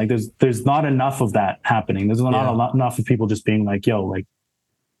important. Like there's not enough of that happening. There's not enough of people just being like, yo, like,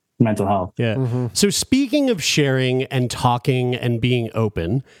 mental health. Yeah. Mm-hmm. So speaking of sharing and talking and being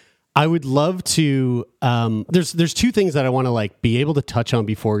open, I would love to, there's two things that I want to like be able to touch on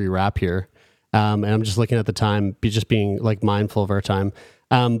before we wrap here. And I'm just looking at the time, just being like mindful of our time.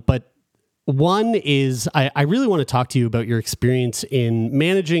 But one is I really want to talk to you about your experience in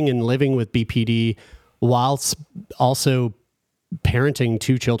managing and living with BPD whilst also parenting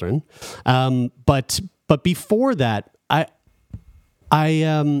two children. But before that,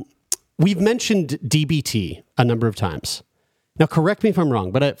 we've mentioned DBT a number of times. Now, correct me if I'm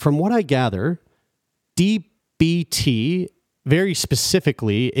wrong, but from what I gather, DBT very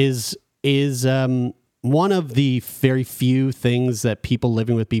specifically is one of the very few things that people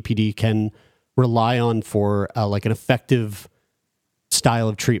living with BPD can rely on for like an effective style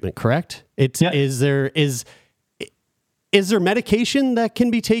of treatment. Correct? Is there medication that can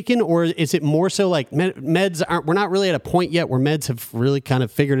be taken, or is it more so like meds aren't, we're not really at a point yet where meds have really kind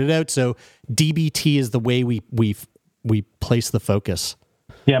of figured it out. So DBT is the way we place the focus.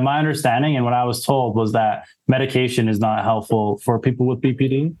 Yeah. My understanding and what I was told was that medication is not helpful for people with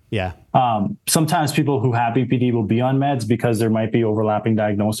BPD. Yeah. Sometimes people who have BPD will be on meds because there might be overlapping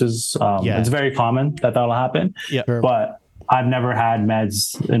diagnoses. It's very common that'll happen. Yeah. But I've never had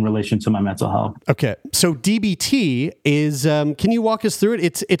meds in relation to my mental health. Okay, so DBT is. Can you walk us through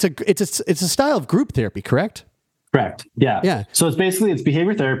it? It's a style of group therapy, correct? Correct. Yeah. Yeah. So it's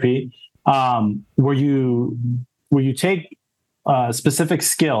behavior therapy, where you take specific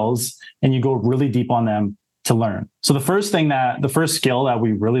skills and you go really deep on them to learn. So the first skill that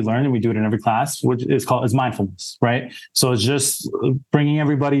we really learn, and we do it in every class, which is mindfulness, right? So it's just bringing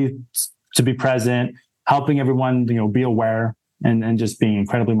everybody to be present, helping everyone, be aware and just being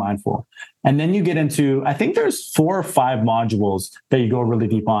incredibly mindful. And then you get into, I think there's 4 or 5 modules that you go really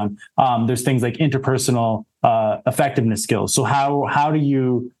deep on. There's things like interpersonal effectiveness skills. So how do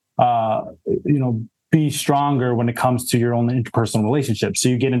you, be stronger when it comes to your own interpersonal relationships. So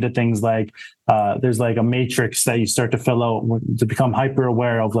you get into things like there's like a matrix that you start to fill out to become hyper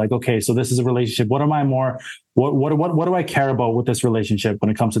aware of, like, okay, so this is a relationship. What do I care about with this relationship when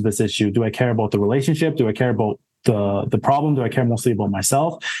it comes to this issue? Do I care about the relationship? Do I care about the problem? Do I care mostly about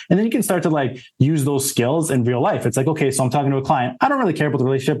myself? And then you can start to like use those skills in real life. It's like, okay, so I'm talking to a client. I don't really care about the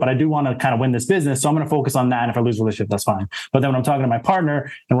relationship, but I do want to kind of win this business. So I'm going to focus on that. And if I lose the relationship, that's fine. But then when I'm talking to my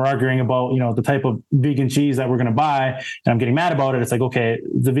partner and we're arguing about, the type of vegan cheese that we're going to buy, and I'm getting mad about it, it's like, okay,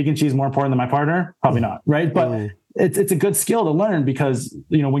 the vegan cheese more important than my partner? Probably not. Right. But it's a good skill to learn because,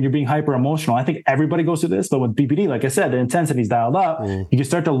 when you're being hyper emotional, I think everybody goes through this, but with BPD, like I said, the intensity is dialed up. You can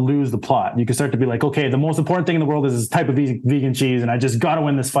start to lose the plot. You can start to be like, okay, the most important thing in the world is this type of vegan cheese, and I just got to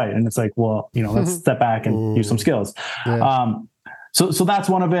win this fight. And it's like, well, let's step back and use some skills. Yeah. So that's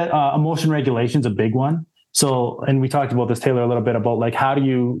one of it. Emotion regulation is a big one. So, and we talked about this, Taylor, a little bit about like, how do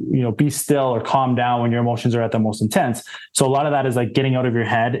you, be still or calm down when your emotions are at their most intense? So a lot of that is like getting out of your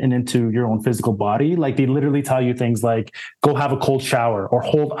head and into your own physical body. Like they literally tell you things like, go have a cold shower or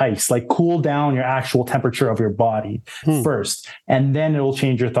hold ice, like cool down your actual temperature of your body first. And then it will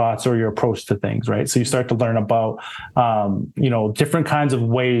change your thoughts or your approach to things, right? So you start to learn about, different kinds of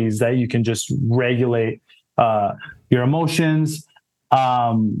ways that you can just regulate your emotions,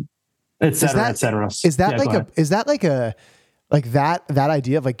 et cetera, et cetera. Is that that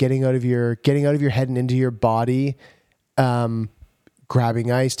idea of like getting out of your head and into your body,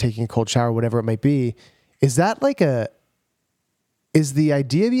 grabbing ice, taking a cold shower, whatever it might be? Is the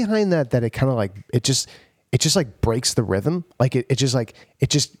idea behind that it kind of like, it just like breaks the rhythm? Like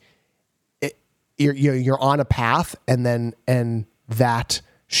you're on a path and that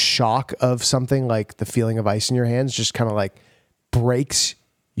shock of something like the feeling of ice in your hands just kind of like breaks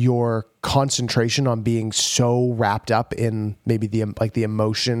your concentration on being so wrapped up in maybe the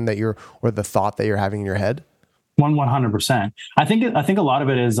emotion that you're, or the thought that you're having in your head? 100%. I think a lot of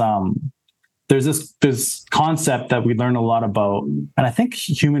it is, there's this concept that we learn a lot about, and I think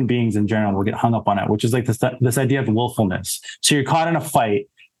human beings in general will get hung up on it, which is like this idea of willfulness. So you're caught in a fight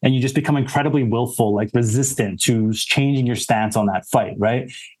and you just become incredibly willful, like resistant to changing your stance on that fight.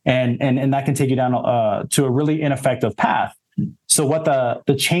 Right. And that can take you down to a really ineffective path. So what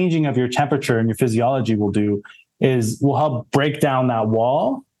the changing of your temperature and your physiology will do is will help break down that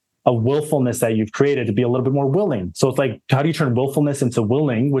wall of willfulness that you've created to be a little bit more willing. So it's like, how do you turn willfulness into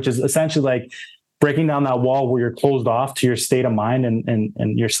willing, which is essentially like breaking down that wall where you're closed off to your state of mind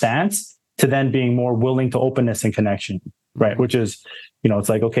and your stance, to then being more willing to openness and connection, right? Which is, it's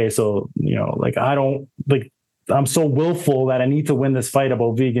like, okay, so, like I'm so willful that I need to win this fight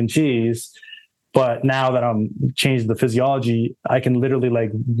about vegan cheese. But now that I'm changed the physiology, I can literally like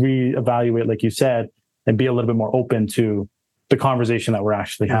reevaluate, like you said, and be a little bit more open to the conversation that we're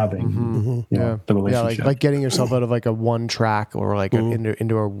actually having. The relationship. Yeah, like getting yourself out of like a one track or like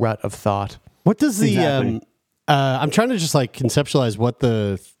into a rut of thought. What does the I'm trying to just like conceptualize what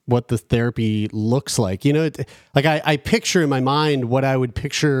the therapy looks like. I picture in my mind what I would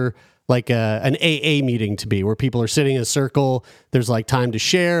picture like an AA meeting to be, where people are sitting in a circle. There's like time to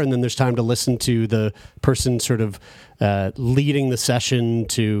share, and then there's time to listen to the person sort of leading the session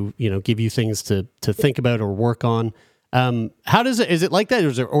to give you things to think about or work on. How does it? Is it like that,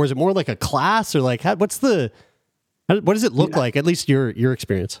 or is it more like a class, or like what does it look like? At least your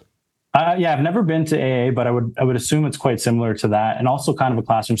experience. I've never been to AA, but I would assume it's quite similar to that, and also kind of a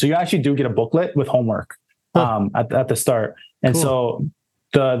classroom. So you actually do get a booklet with homework at the start, and so.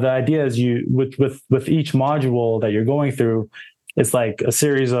 The idea is you with each module that you're going through, it's like a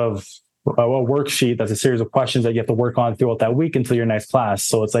series of a worksheet that's a series of questions that you have to work on throughout that week until your next class.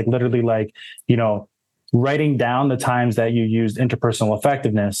 So it's like literally like, writing down the times that you used interpersonal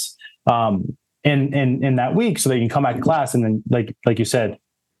effectiveness in that week, so that you can come back to class. And then like you said,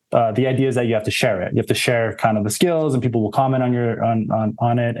 the idea is that you have to share it. You have to share kind of the skills, and people will comment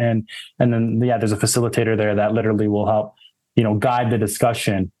on it. And then there's a facilitator there that literally will help guide the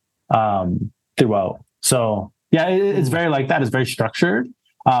discussion throughout. So it's very like that. It's very structured,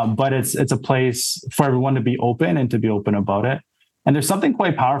 but it's a place for everyone to be open and to be open about it. And there's something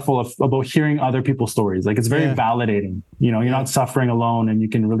quite powerful about hearing other people's stories. Like it's very validating. You're not suffering alone, and you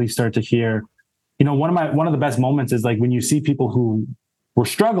can really start to hear. One of the best moments is like when you see people who were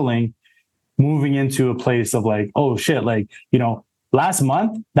struggling moving into a place of like, oh shit, like last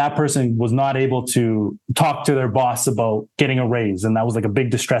month, that person was not able to talk to their boss about getting a raise. And that was like a big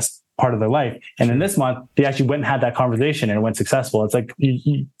distress part of their life. And then this month, they actually went and had that conversation and it went successful. It's like,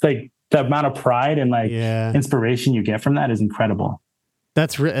 like the amount of pride and like inspiration you get from that is incredible.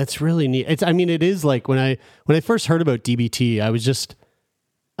 That's really neat. It is like when I first heard about DBT,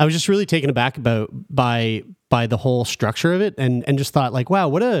 I was just really taken aback by the whole structure of it, and just thought like,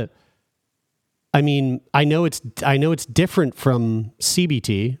 wow, I mean, I know it's different from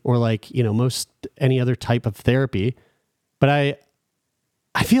CBT or like, most any other type of therapy, but I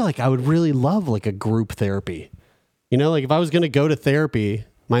feel like I would really love like a group therapy. Like if I was going to go to therapy,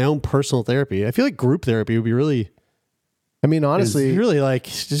 my own personal therapy, I feel like group therapy would be really, I mean, honestly, really like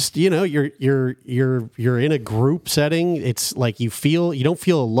just, you're in a group setting. It's like you don't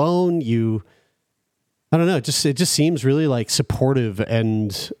feel alone. I don't know. It just seems really like supportive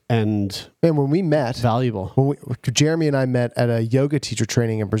and when we met, valuable. Jeremy and I met at a yoga teacher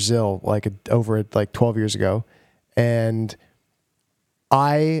training in Brazil, over 12 years ago. And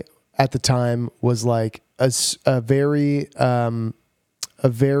I, at the time, was like a very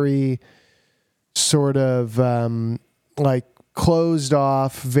sort of like closed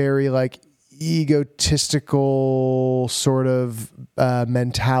off, very like egotistical sort of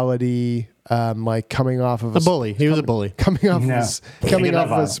mentality. Like coming off of a bully. He was a bully. Coming off of a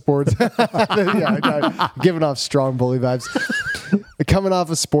sports. Giving off strong bully vibes. Coming off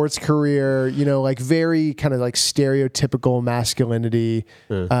a sports career, like very kind of like stereotypical masculinity.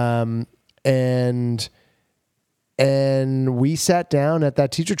 And we sat down at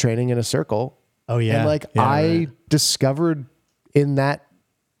that teacher training in a circle. Oh yeah. And I discovered in that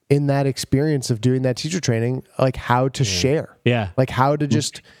experience of doing that teacher training, like how to share. Yeah. Like how to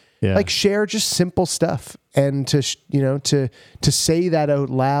just like share just simple stuff, and to say that out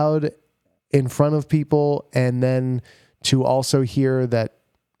loud in front of people, and then to also hear that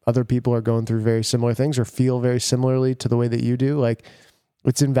other people are going through very similar things or feel very similarly to the way that you do. Like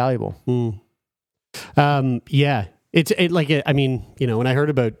it's invaluable. Yeah. I mean, when I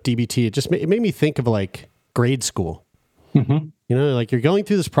heard about DBT, it made me think of like grade school. Mm-hmm. Like you're going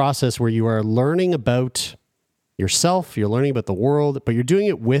through this process where you are learning about yourself, you're learning about the world, but you're doing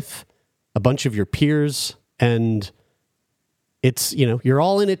it with a bunch of your peers, and it's, you're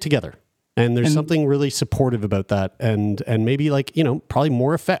all in it together. And there's something really supportive about that. And maybe like, probably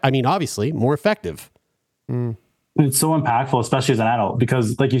obviously more effective. It's so impactful, especially as an adult,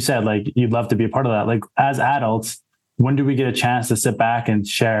 because like you said, like you'd love to be a part of that. Like as adults, when do we get a chance to sit back and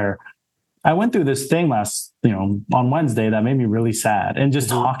share? I went through this thing on Wednesday that made me really sad, and just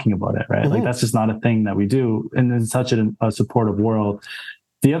talking about it, right? Like that's just not a thing that we do. And in such a supportive world.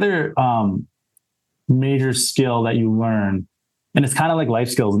 The other major skill that you learn, and it's kind of like life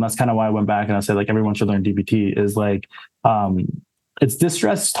skills, and that's kind of why I went back and I said like everyone should learn DBT, is like it's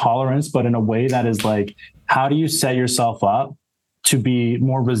distress tolerance, but in a way that is like, how do you set yourself up to be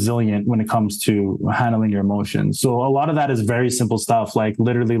more resilient when it comes to handling your emotions? So a lot of that is very simple stuff, like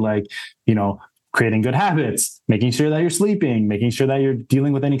literally like, creating good habits, making sure that you're sleeping, making sure that you're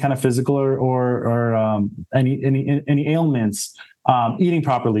dealing with any kind of physical or any ailments, eating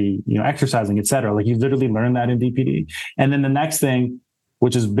properly, exercising, etc. Like you literally learn that in DPD. And then the next thing,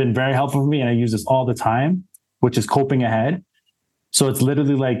 which has been very helpful for me, and I use this all the time, which is coping ahead. So it's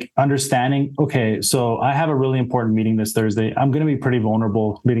literally like understanding, okay, so I have a really important meeting this Thursday. I'm going to be pretty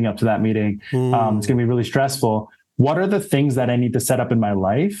vulnerable leading up to that meeting. It's going to be really stressful. What are the things that I need to set up in my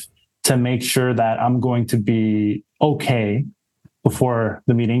life to make sure that I'm going to be okay before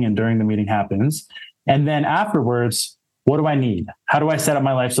the meeting and during the meeting happens? And then afterwards, what do I need? How do I set up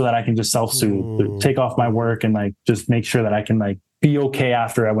my life so that I can just self-soothe, take off my work, and like just make sure that I can like be okay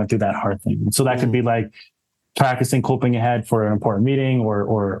after I went through that hard thing? And so that could be like practicing coping ahead for an important meeting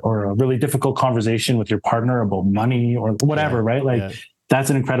or a really difficult conversation with your partner about money or whatever, right? Like that's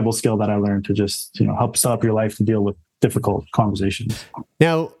an incredible skill that I learned to just, help set up your life to deal with difficult conversations.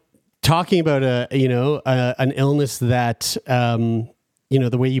 Now, talking about an illness that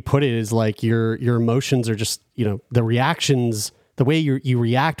the way you put it is like your emotions are just, the reactions, the way you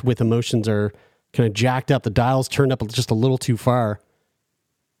react with emotions are kind of jacked up. The dial's turned up just a little too far.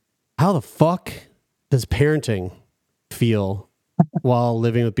 How the fuck does parenting feel while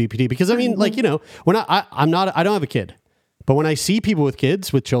living with BPD? Because I mean, like, when I don't have a kid, but when I see people with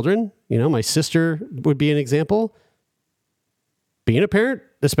kids, with children, my sister would be an example. Being a parent,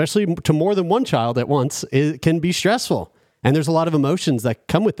 especially to more than one child at once, it can be stressful. And there's a lot of emotions that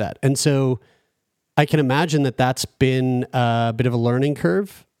come with that. And so I can imagine that that's been a bit of a learning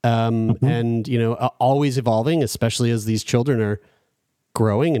curve, and, always evolving, especially as these children are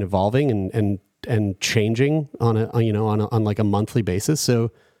growing and evolving and changing on like a monthly basis.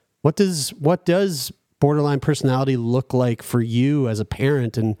 So what does borderline personality look like for you as a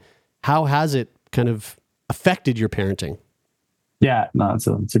parent, and how has it kind of affected your parenting? Yeah, no,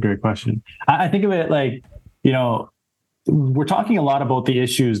 it's a great question. I think of it like, we're talking a lot about the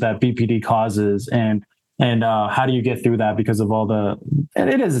issues that BPD causes, and And how do you get through that because of all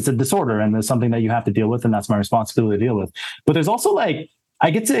and it's a disorder and there's something that you have to deal with, and that's my responsibility to deal with. But there's also like, I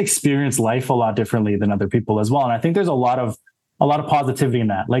get to experience life a lot differently than other people as well. And I think there's a lot of positivity in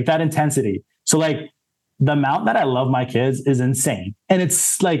that, like that intensity. So like the amount that I love my kids is insane. And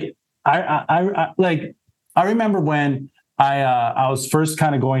it's like, I remember when I was first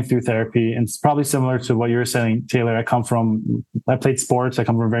kind of going through therapy, and it's probably similar to what you were saying, Taylor. I played sports. I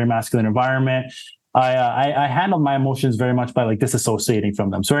come from a very masculine environment. I handled my emotions very much by like disassociating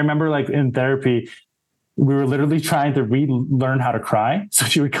from them. So I remember like in therapy, we were literally trying to relearn how to cry. So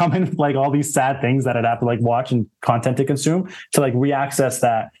she would come in with like all these sad things that I'd have to like watch and content to consume to like reaccess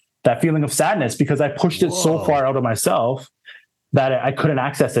that feeling of sadness, because I pushed it so far out of myself that I couldn't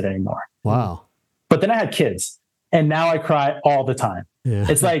access it anymore. Wow. But then I had kids, and now I cry all the time. Yeah.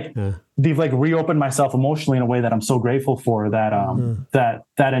 It's like they've like reopened myself emotionally in a way that I'm so grateful for, that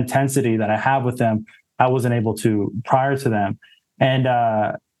that intensity that I have with them, I wasn't able to prior to them. And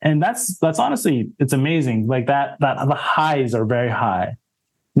that's honestly, it's amazing. Like that the highs are very high.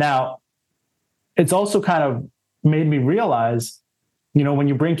 Now, it's also kind of made me realize, you know, when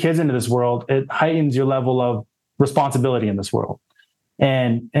you bring kids into this world, it heightens your level of responsibility in this world.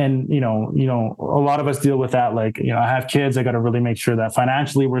 And you know, a lot of us deal with that. Like, you know, I have kids, I got to really make sure that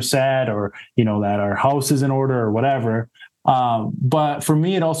financially we're set, or, you know, that our house is in order or whatever. But for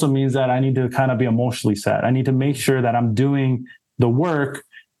me, it also means that I need to kind of be emotionally set. I need to make sure that I'm doing the work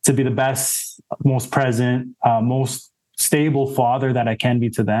to be the best, most present, most stable father that I can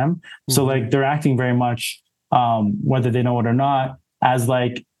be to them. Mm-hmm. So like they're acting very much, whether they know it or not, as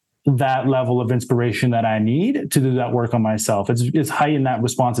like that level of inspiration that I need to do that work on myself. It's heightened that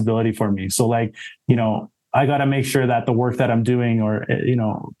responsibility for me. So like, you know, I got to make sure that the work that I'm doing, or, you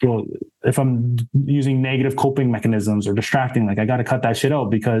know, if I'm using negative coping mechanisms or distracting, like I got to cut that shit out,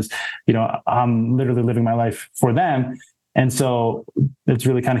 because, you know, I'm literally living my life for them. And so it's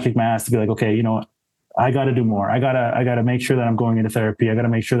really kind of kicked my ass to be like, okay, you know, I got to do more. I gotta make sure that I'm going into therapy. I got to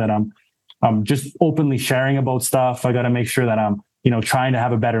make sure that I'm just openly sharing about stuff. I got to make sure that I'm, you know, trying to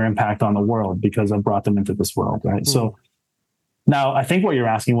have a better impact on the world because I've brought them into this world. Right. Mm. So now I think what you're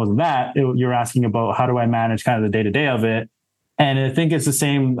asking wasn't that. You're asking about how do I manage kind of the day-to-day of it. And I think it's the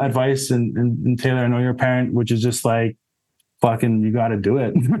same advice. And Taylor, I know you're a parent, which is just like, fucking, you got to do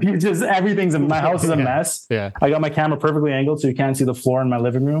it. You just, everything's in my house is a mess. Yeah. I got my camera perfectly angled so you can't see the floor in my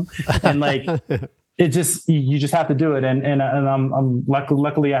living room. And like, it just, you just have to do it. And I'm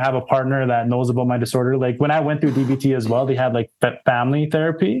luckily I have a partner that knows about my disorder. Like when I went through DBT as well, they had like that family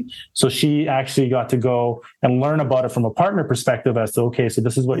therapy. So she actually got to go and learn about it from a partner perspective as to, okay, so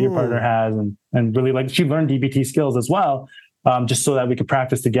this is what your partner has. And really like she learned DBT skills as well. Just so that we could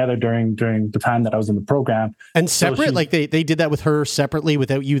practice together during the time that I was in the program. And separate, so like they did that with her separately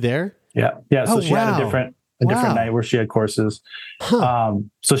without you there? Yeah. Yeah. So she had a different night where she had courses.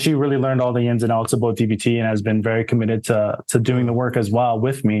 So she really learned all the ins and outs about DBT and has been very committed to doing the work as well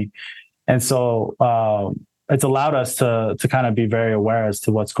with me. And so it's allowed us to kind of be very aware as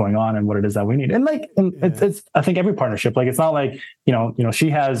to what's going on and what it is that we need. And like, it's I think every partnership, like, it's not like, you know, she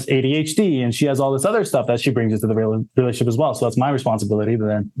has ADHD and she has all this other stuff that she brings into the relationship as well. So that's my responsibility to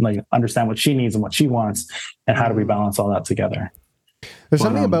then like understand what she needs and what she wants and how do we balance all that together. There's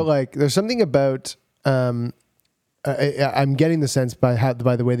something about I'm getting the sense by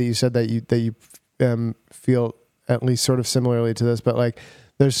the way that you said that you feel at least sort of similarly to this, but like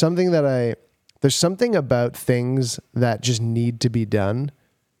there's something about things that just need to be done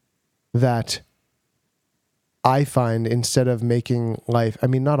that I find, instead of making life, I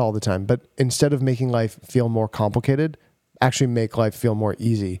mean, not all the time, but instead of making life feel more complicated, actually make life feel more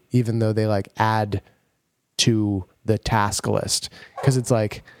easy, even though they like add to the task list. Cause it's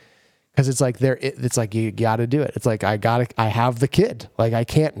like you got to do it. It's like, I have the kid. Like I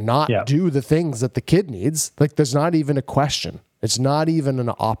can't not do the things that the kid needs. Like there's not even a question. It's not even an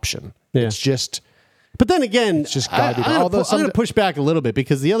option. Yeah. It's just, but then again, it's just I'm going to push back a little bit,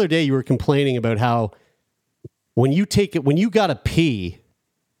 because the other day you were complaining about how when you got to pee,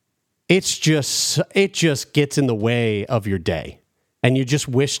 it just gets in the way of your day, and you just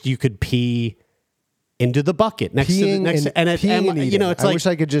wished you could pee into the bucket next to you know, it's like, I wish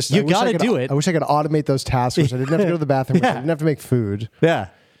I could just, you got to do it. I wish I could automate those tasks. I didn't have to go to the bathroom. I didn't have to make food. Yeah.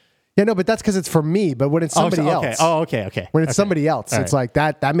 Yeah, no, but that's because it's for me. But when it's somebody else, okay. When it's somebody else, it's like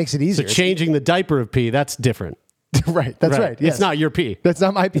that makes it easier. So changing the diaper of pee, that's different. Right. That's right. Yes. It's not your pee. That's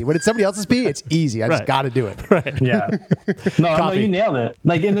not my pee. When it's somebody else's pee, it's easy. I just got to do it. Right. Yeah. No, you nailed it.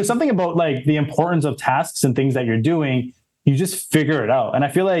 Like, and there's something about like the importance of tasks and things that you're doing. You just figure it out. And I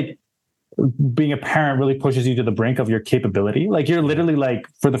feel like being a parent really pushes you to the brink of your capability. Like you're literally like,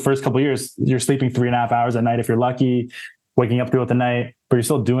 for the first couple of years, you're sleeping 3.5 hours at night if you're lucky, waking up throughout the night, but you're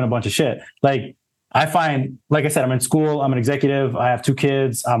still doing a bunch of shit. Like I find, like I said, I'm in school, I'm an executive, I have 2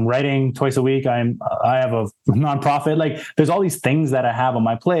 kids, I'm writing twice a week, I have a nonprofit. Like there's all these things that I have on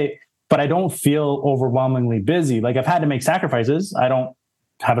my plate, but I don't feel overwhelmingly busy. Like I've had to make sacrifices. I don't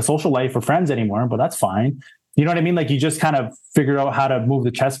have a social life or friends anymore, but that's fine. You know what I mean? Like you just kind of figure out how to move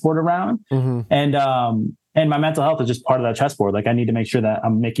the chessboard around. And my mental health is just part of that chessboard. Like I need to make sure that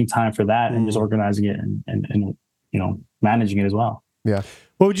I'm making time for that and just organizing it and managing it as well. Yeah.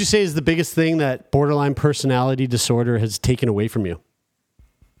 What would you say is the biggest thing that borderline personality disorder has taken away from you?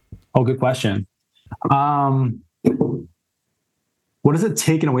 Oh, good question. What has it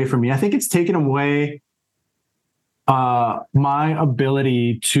taken away from me? I think it's taken away my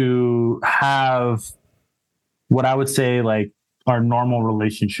ability to have what I would say like our normal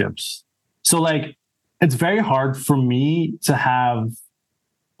relationships. So like, it's very hard for me to have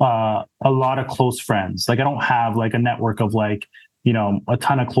a lot of close friends. Like I don't have like a network of like, a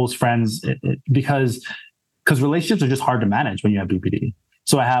ton of close friends because relationships are just hard to manage when you have BPD.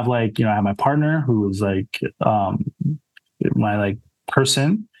 So I have like, I have my partner who is like my like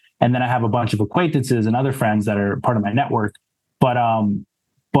person. And then I have a bunch of acquaintances and other friends that are part of my network. But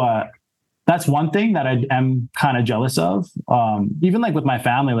that's one thing that I am kind of jealous of. Even like with my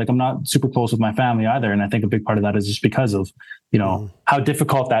family, like I'm not super close with my family either. And I think a big part of that is just because of, how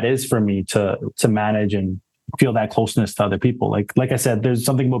difficult that is for me to manage and feel that closeness to other people. Like I said, there's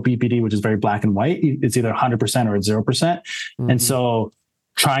something about BPD, which is very black and white. It's either 100% or it's 0%. And so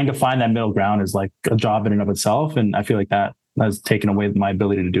trying to find that middle ground is like a job in and of itself. And I feel like that has taken away my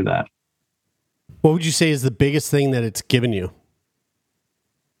ability to do that. What would you say is the biggest thing that it's given you?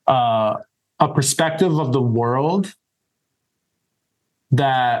 A perspective of the world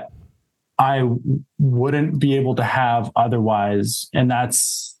that I wouldn't be able to have otherwise. And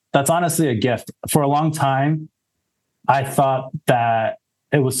that's honestly a gift. For a long time, I thought that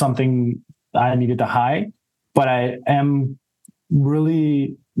it was something I needed to hide, but I am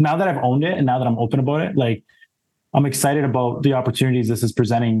really, now that I've owned it and now that I'm open about it, like I'm excited about the opportunities this is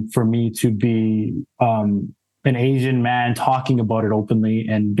presenting for me to be an Asian man talking about it openly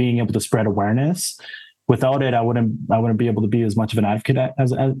and being able to spread awareness. Without it, I wouldn't be able to be as much of an advocate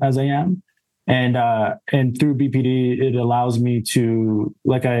as I am. And through BPD, it allows me to,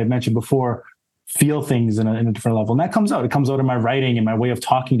 like I mentioned before, feel things in a different level. And that comes out. It comes out in my writing and my way of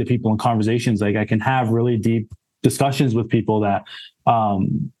talking to people in conversations. Like I can have really deep discussions with people that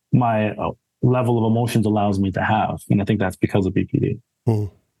my level of emotions allows me to have. And I think that's because of BPD.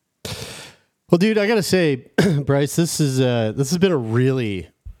 Well, dude, I got to say, Bryce, this has been a really,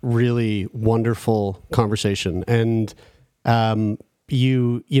 really wonderful conversation. And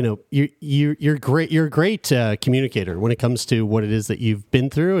you're great. You're a great communicator when it comes to what it is that you've been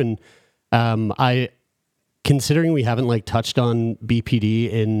through. And considering we haven't like touched on BPD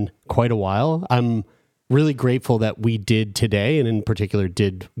in quite a while, I'm really grateful that we did today, and in particular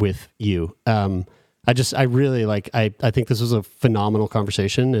did with you. I really like. I think this was a phenomenal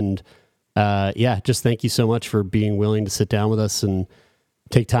conversation, and just thank you so much for being willing to sit down with us and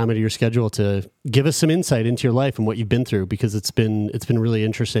take time out of your schedule to give us some insight into your life and what you've been through, because it's been really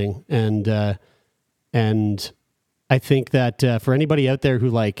interesting. And I think that for anybody out there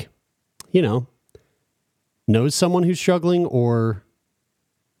who knows someone who's struggling or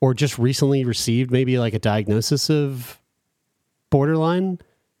just recently received maybe like a diagnosis of borderline,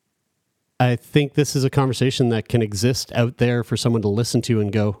 I think this is a conversation that can exist out there for someone to listen to and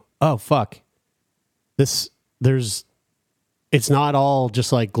go, oh, fuck, it's not all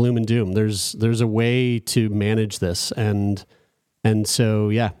just like gloom and doom. There's a way to manage this. And so,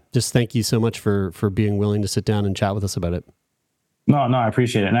 yeah, just thank you so much for being willing to sit down and chat with us about it. No, I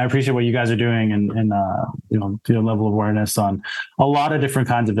appreciate it. And I appreciate what you guys are doing and the level of awareness on a lot of different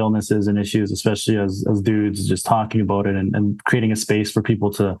kinds of illnesses and issues, especially as dudes, just talking about it and creating a space for people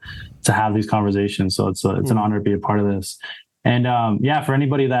to have these conversations. So it's an honor to be a part of this. And for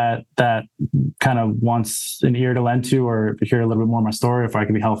anybody that kind of wants an ear to lend to, or to hear a little bit more of my story, if I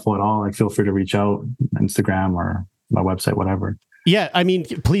can be helpful at all, like feel free to reach out, Instagram or my website, whatever. Yeah, I mean,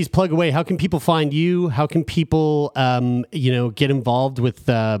 please plug away. How can people find you? How can people, get involved with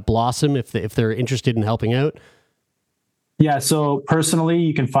Blossom if they're interested in helping out? Yeah, so personally,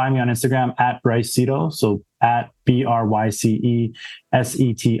 you can find me on Instagram at Bryce Seto, so at BRYCESETO.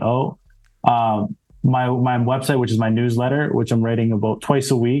 My website, which is my newsletter, which I'm writing about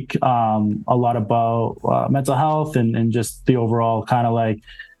twice a week, a lot about mental health and just the overall kind of like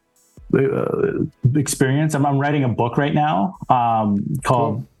experience. I'm writing a book right now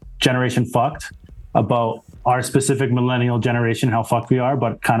called Generation Fucked, about our specific millennial generation, how fucked we are,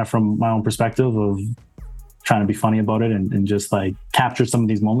 but kind of from my own perspective of trying to be funny about it and just like capture some of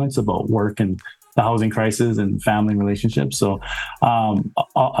these moments about work and the housing crisis and family relationships. So I'm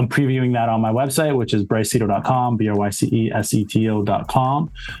previewing that on my website, which is bryceseto.com,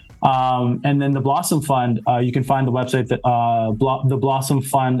 BRYCESETO.com. And then the Blossom Fund, you can find the website that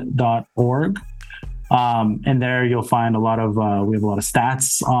theblossomfund.org. And there you'll find we have a lot of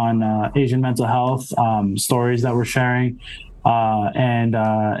stats on Asian mental health, stories that we're sharing,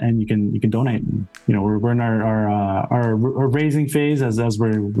 and you can donate. You know, we're in our raising phase as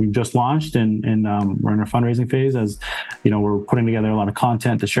we've just launched, and we're in our fundraising phase as you know, we're putting together a lot of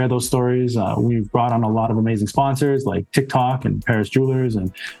content to share those stories. We've brought on a lot of amazing sponsors like TikTok and Paris Jewelers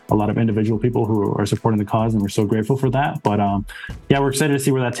and a lot of individual people who are supporting the cause, and we're so grateful for that. But yeah, we're excited to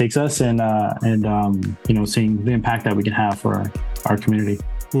see where that takes us, and you know, seeing the impact that we can have for our community.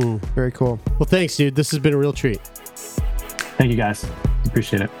 Very cool. Well, thanks, dude. This has been a real treat. Thank you, guys.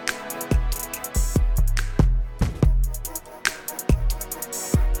 Appreciate it.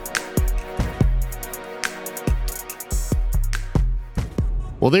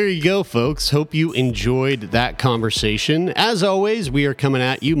 Well, there you go, folks. Hope you enjoyed that conversation. As always, we are coming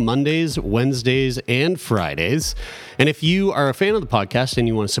at you Mondays, Wednesdays, and Fridays. And if you are a fan of the podcast and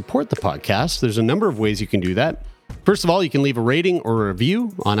you want to support the podcast, there's a number of ways you can do that. First of all, you can leave a rating or a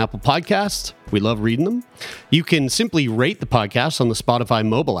review on Apple Podcasts. We love reading them. You can simply rate the podcast on the Spotify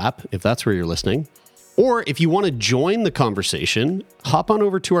mobile app, if that's where you're listening. Or if you want to join the conversation, hop on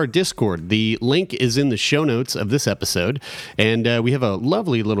over to our Discord. The link is in the show notes of this episode. And we have a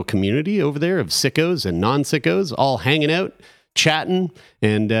lovely little community over there of sickos and non-sickos all hanging out, chatting.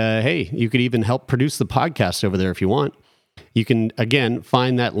 And hey, you could even help produce the podcast over there if you want. You can, again,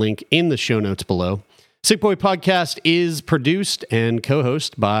 find that link in the show notes below. Sick Boy Podcast is produced and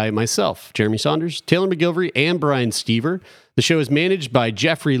co-hosted by myself, Jeremy Saunders, Taylor McGilvery, and Brian Stever. The show is managed by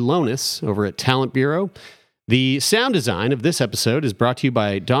Jeffrey Lonis over at Talent Bureau. The sound design of this episode is brought to you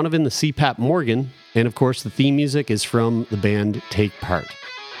by Donovan the CPAP Morgan. And of course, the theme music is from the band Take Part.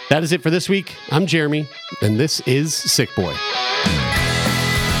 That is it for this week. I'm Jeremy, and this is Sick Boy.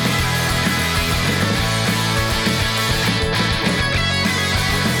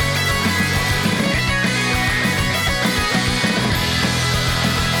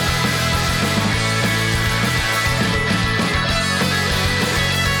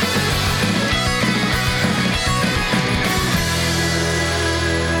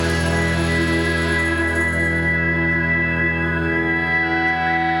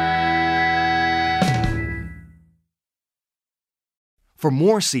 For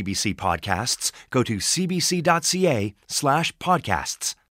more CBC podcasts, go to cbc.ca/podcasts.